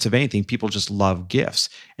expensive anything. People just love gifts.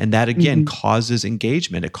 And that, again, causes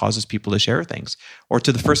engagement. It causes people to share things. Or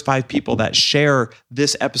to the first 5 people that share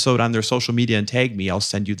this episode on their social media and tag me, I'll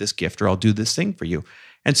send you this gift or I'll do this thing for you.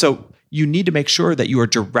 And so you need to make sure that you are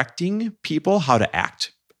directing people how to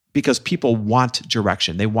act, because people want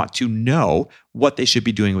direction. They want to know what they should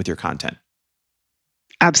be doing with your content.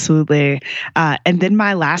 Absolutely. And then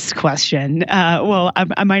my last question,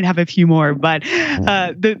 I might have a few more, but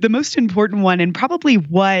the most important one, and probably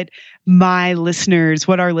what our listeners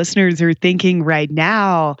are thinking right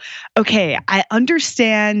now, okay, I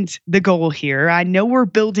understand the goal here. I know we're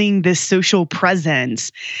building this social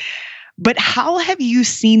presence, but how have you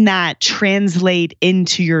seen that translate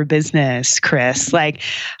into your business, Chris? Like,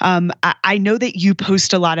 I know that you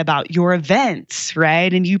post a lot about your events,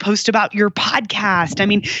 right? And you post about your podcast. I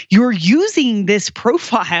mean, you're using this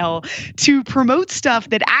profile to promote stuff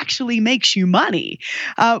that actually makes you money.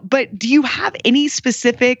 But do you have any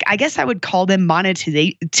specific, I guess I would call them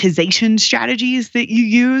monetization strategies that you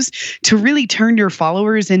use to really turn your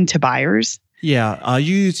followers into buyers? Yeah,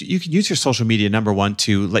 you can use your social media, number one,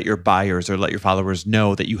 to let your buyers or let your followers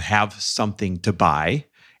know that you have something to buy.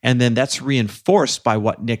 And then that's reinforced by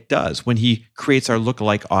what Nick does when he creates our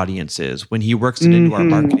lookalike audiences, when he works it into our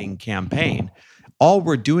marketing campaign. All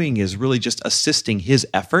we're doing is really just assisting his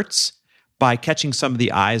efforts by catching some of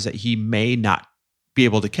the eyes that he may not be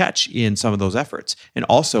able to catch in some of those efforts. And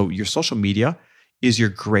also, your social media is your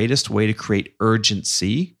greatest way to create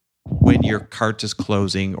urgency when your cart is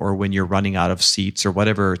closing or when you're running out of seats or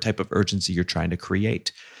whatever type of urgency you're trying to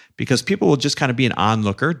create. Because people will just kind of be an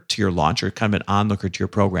onlooker to your launch or kind of an onlooker to your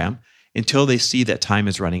program until they see that time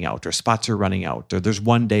is running out or spots are running out or there's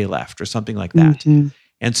one day left or something like that.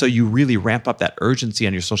 And so you really ramp up that urgency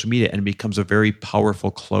on your social media and it becomes a very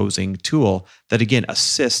powerful closing tool that, again,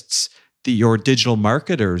 assists your digital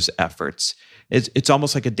marketers' efforts. It's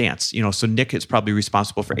almost like a dance, So Nick is probably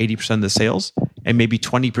responsible for 80% of the sales, and maybe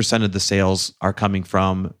 20% of the sales are coming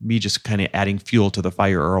from me just kind of adding fuel to the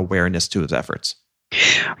fire or awareness to his efforts.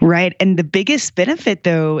 Right. And the biggest benefit,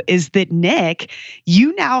 though, is that Nick,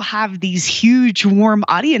 you now have these huge, warm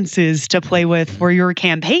audiences to play with for your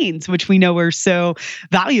campaigns, which we know are so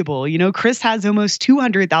valuable. Chris has almost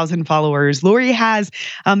 200,000 followers. Lori has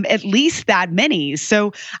at least that many.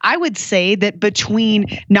 So I would say that between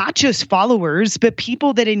not just followers, but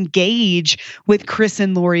people that engage with Chris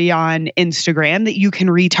and Lori on Instagram that you can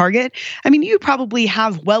retarget, you probably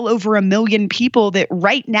have well over 1 million people that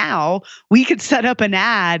right now we could set up an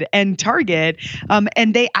ad and target,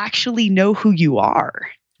 and they actually know who you are.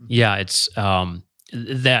 Yeah, it's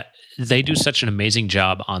that they do such an amazing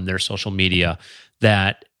job on their social media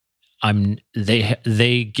that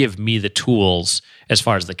they give me the tools as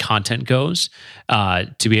far as the content goes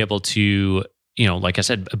to be able to, like I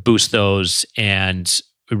said, boost those, and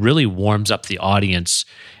it really warms up the audience.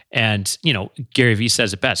 And Gary Vee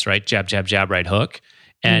says it best, right? Jab, jab, jab, right hook.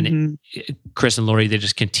 And Chris and Lori, they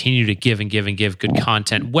just continue to give and give and give good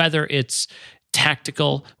content, whether it's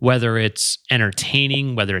tactical, whether it's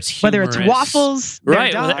entertaining, whether it's humorous. Whether it's waffles.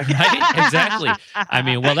 Right, exactly.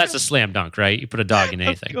 That's a slam dunk, right? You put a dog in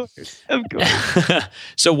anything. Of course.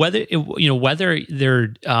 So whether they're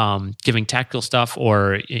giving tactical stuff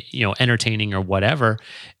or entertaining or whatever,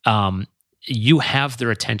 you have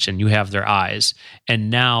their attention, you have their eyes.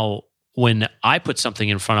 And now when I put something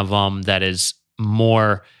in front of them that is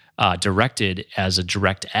more directed as a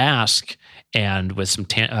direct ask, and with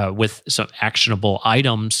some actionable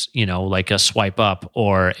items, like a swipe up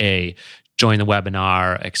or a join the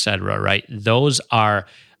webinar, etc. Right? Those are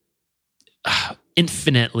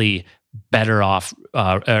infinitely better off,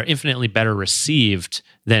 or infinitely better received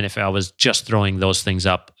than if I was just throwing those things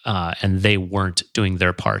up and they weren't doing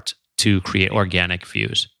their part to create organic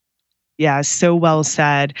views. Yeah, so well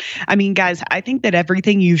said. Guys, I think that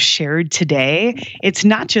everything you've shared today, it's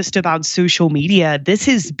not just about social media. This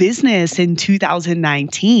is business in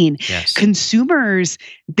 2019. Yes. Consumers,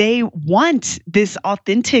 they want this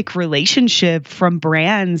authentic relationship from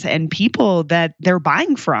brands and people that they're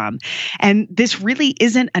buying from. And this really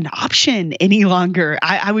isn't an option any longer.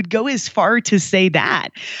 I would go as far to say that.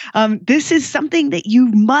 This is something that you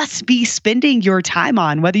must be spending your time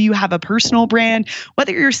on, whether you have a personal brand,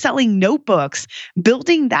 whether you're selling notebooks,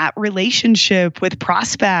 building that relationship with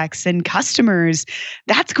prospects and customers.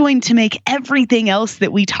 That's going to make everything else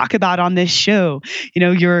that we talk about on this show,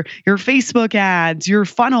 your Facebook ads, your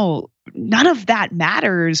funnel, none of that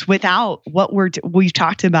matters without what we've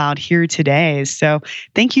talked about here today. So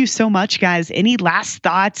thank you so much, guys. Any last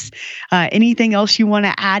thoughts? Anything else you want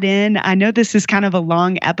to add in? I know this is kind of a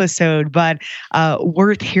long episode, but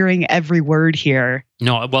worth hearing every word here.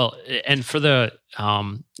 No, well, and for the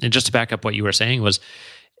and just to back up what you were saying was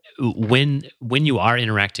when you are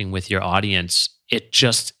interacting with your audience,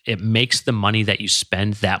 it makes the money that you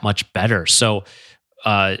spend that much better. So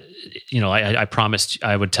I promised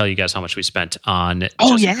I would tell you guys how much we spent on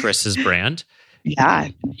Chris's brand. Yeah.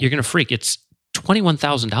 You're going to freak. It's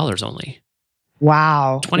 $21,000 only.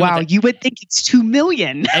 Wow. You would think it's $2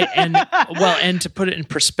 million. and to put it in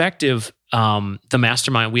perspective, the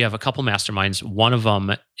mastermind, we have a couple masterminds. One of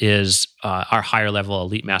them is our higher level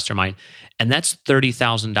elite mastermind, and that's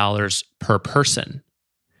 $30,000 per person.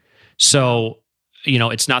 So,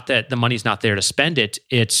 it's not that the money's not there to spend it.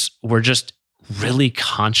 We're just really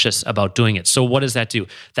conscious about doing it. So what does that do?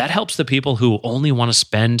 That helps the people who only want to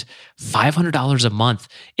spend $500 a month.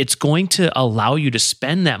 It's going to allow you to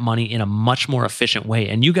spend that money in a much more efficient way.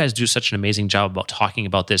 And you guys do such an amazing job about talking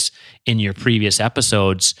about this in your previous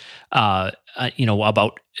episodes,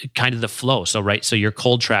 about kind of the flow. So your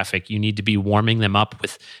cold traffic, you need to be warming them up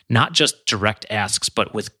with not just direct asks,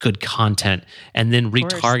 but with good content, and then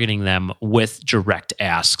retargeting them with direct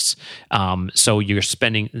asks. So you're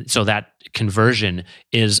spending, so that conversion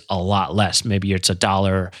is a lot less. Maybe it's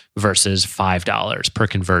 $1 versus $5 per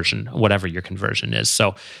conversion, whatever your conversion is.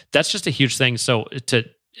 So that's just a huge thing. So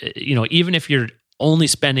even if you're only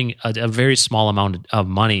spending a very small amount of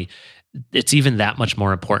money, it's even that much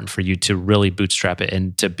more important for you to really bootstrap it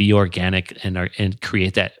and to be organic and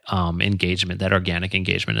create that engagement, that organic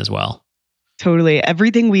engagement as well. Totally.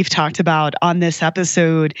 Everything we've talked about on this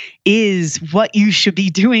episode is what you should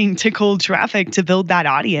be doing to cold traffic to build that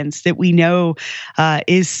audience that we know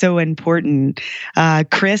is so important.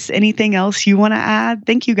 Chris, anything else you want to add?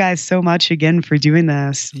 Thank you guys so much again for doing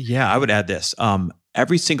this. Yeah, I would add this.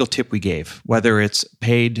 Every single tip we gave, whether it's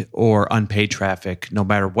paid or unpaid traffic, no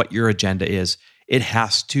matter what your agenda is, it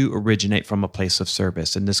has to originate from a place of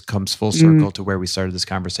service. And this comes full circle to where we started this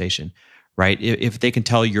conversation, right? If they can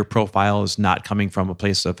tell your profile is not coming from a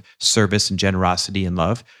place of service and generosity and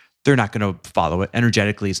love, they're not going to follow it.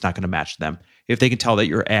 Energetically, it's not going to match them. if they can tell that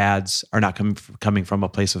your ads are not coming from a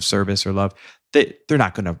place of service or love, they're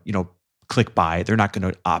not going to, click buy. They're not going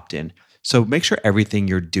to opt in. So make sure everything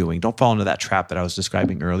you're doing, don't fall into that trap that I was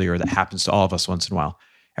describing earlier that happens to all of us once in a while.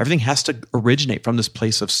 Everything has to originate from this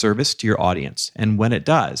place of service to your audience. And when it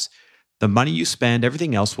does, the money you spend,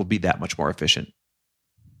 everything else will be that much more efficient.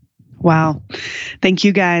 Wow. Thank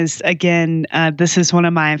you guys. Again, this is one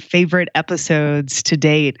of my favorite episodes to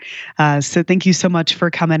date. So thank you so much for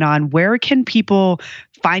coming on. Where can people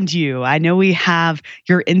find you? I know we have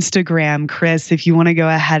your Instagram, Chris, if you want to go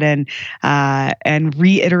ahead and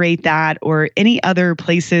reiterate that, or any other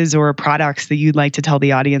places or products that you'd like to tell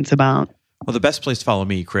the audience about. Well, the best place to follow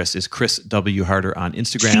me, Chris, is Chris W. Harder on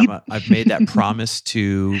Instagram. I've made that promise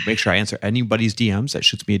to make sure I answer anybody's DMs that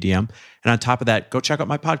shoots me a DM. And on top of that, go check out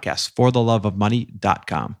my podcast,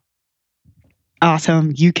 fortheloveofmoney.com.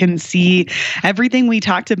 Awesome. You can see everything we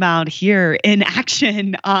talked about here in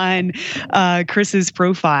action on Chris's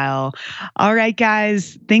profile. All right,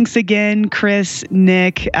 guys. Thanks again, Chris,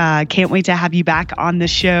 Nick. Can't wait to have you back on the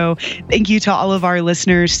show. Thank you to all of our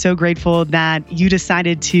listeners. So grateful that you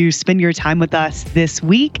decided to spend your time with us this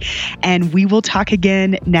week. And we will talk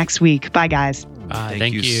again next week. Bye, guys.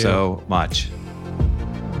 Thank you so much.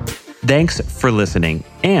 Thanks for listening.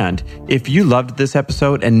 And if you loved this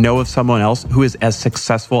episode and know of someone else who is as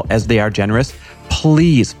successful as they are generous,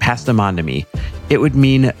 please pass them on to me. It would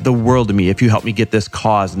mean the world to me if you help me get this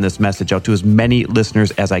cause and this message out to as many listeners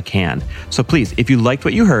as I can. So please, if you liked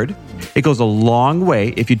what you heard, it goes a long way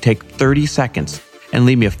if you take 30 seconds and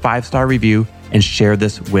leave me a 5-star review and share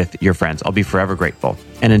this with your friends. I'll be forever grateful.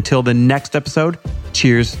 And until the next episode,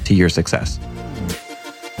 cheers to your success.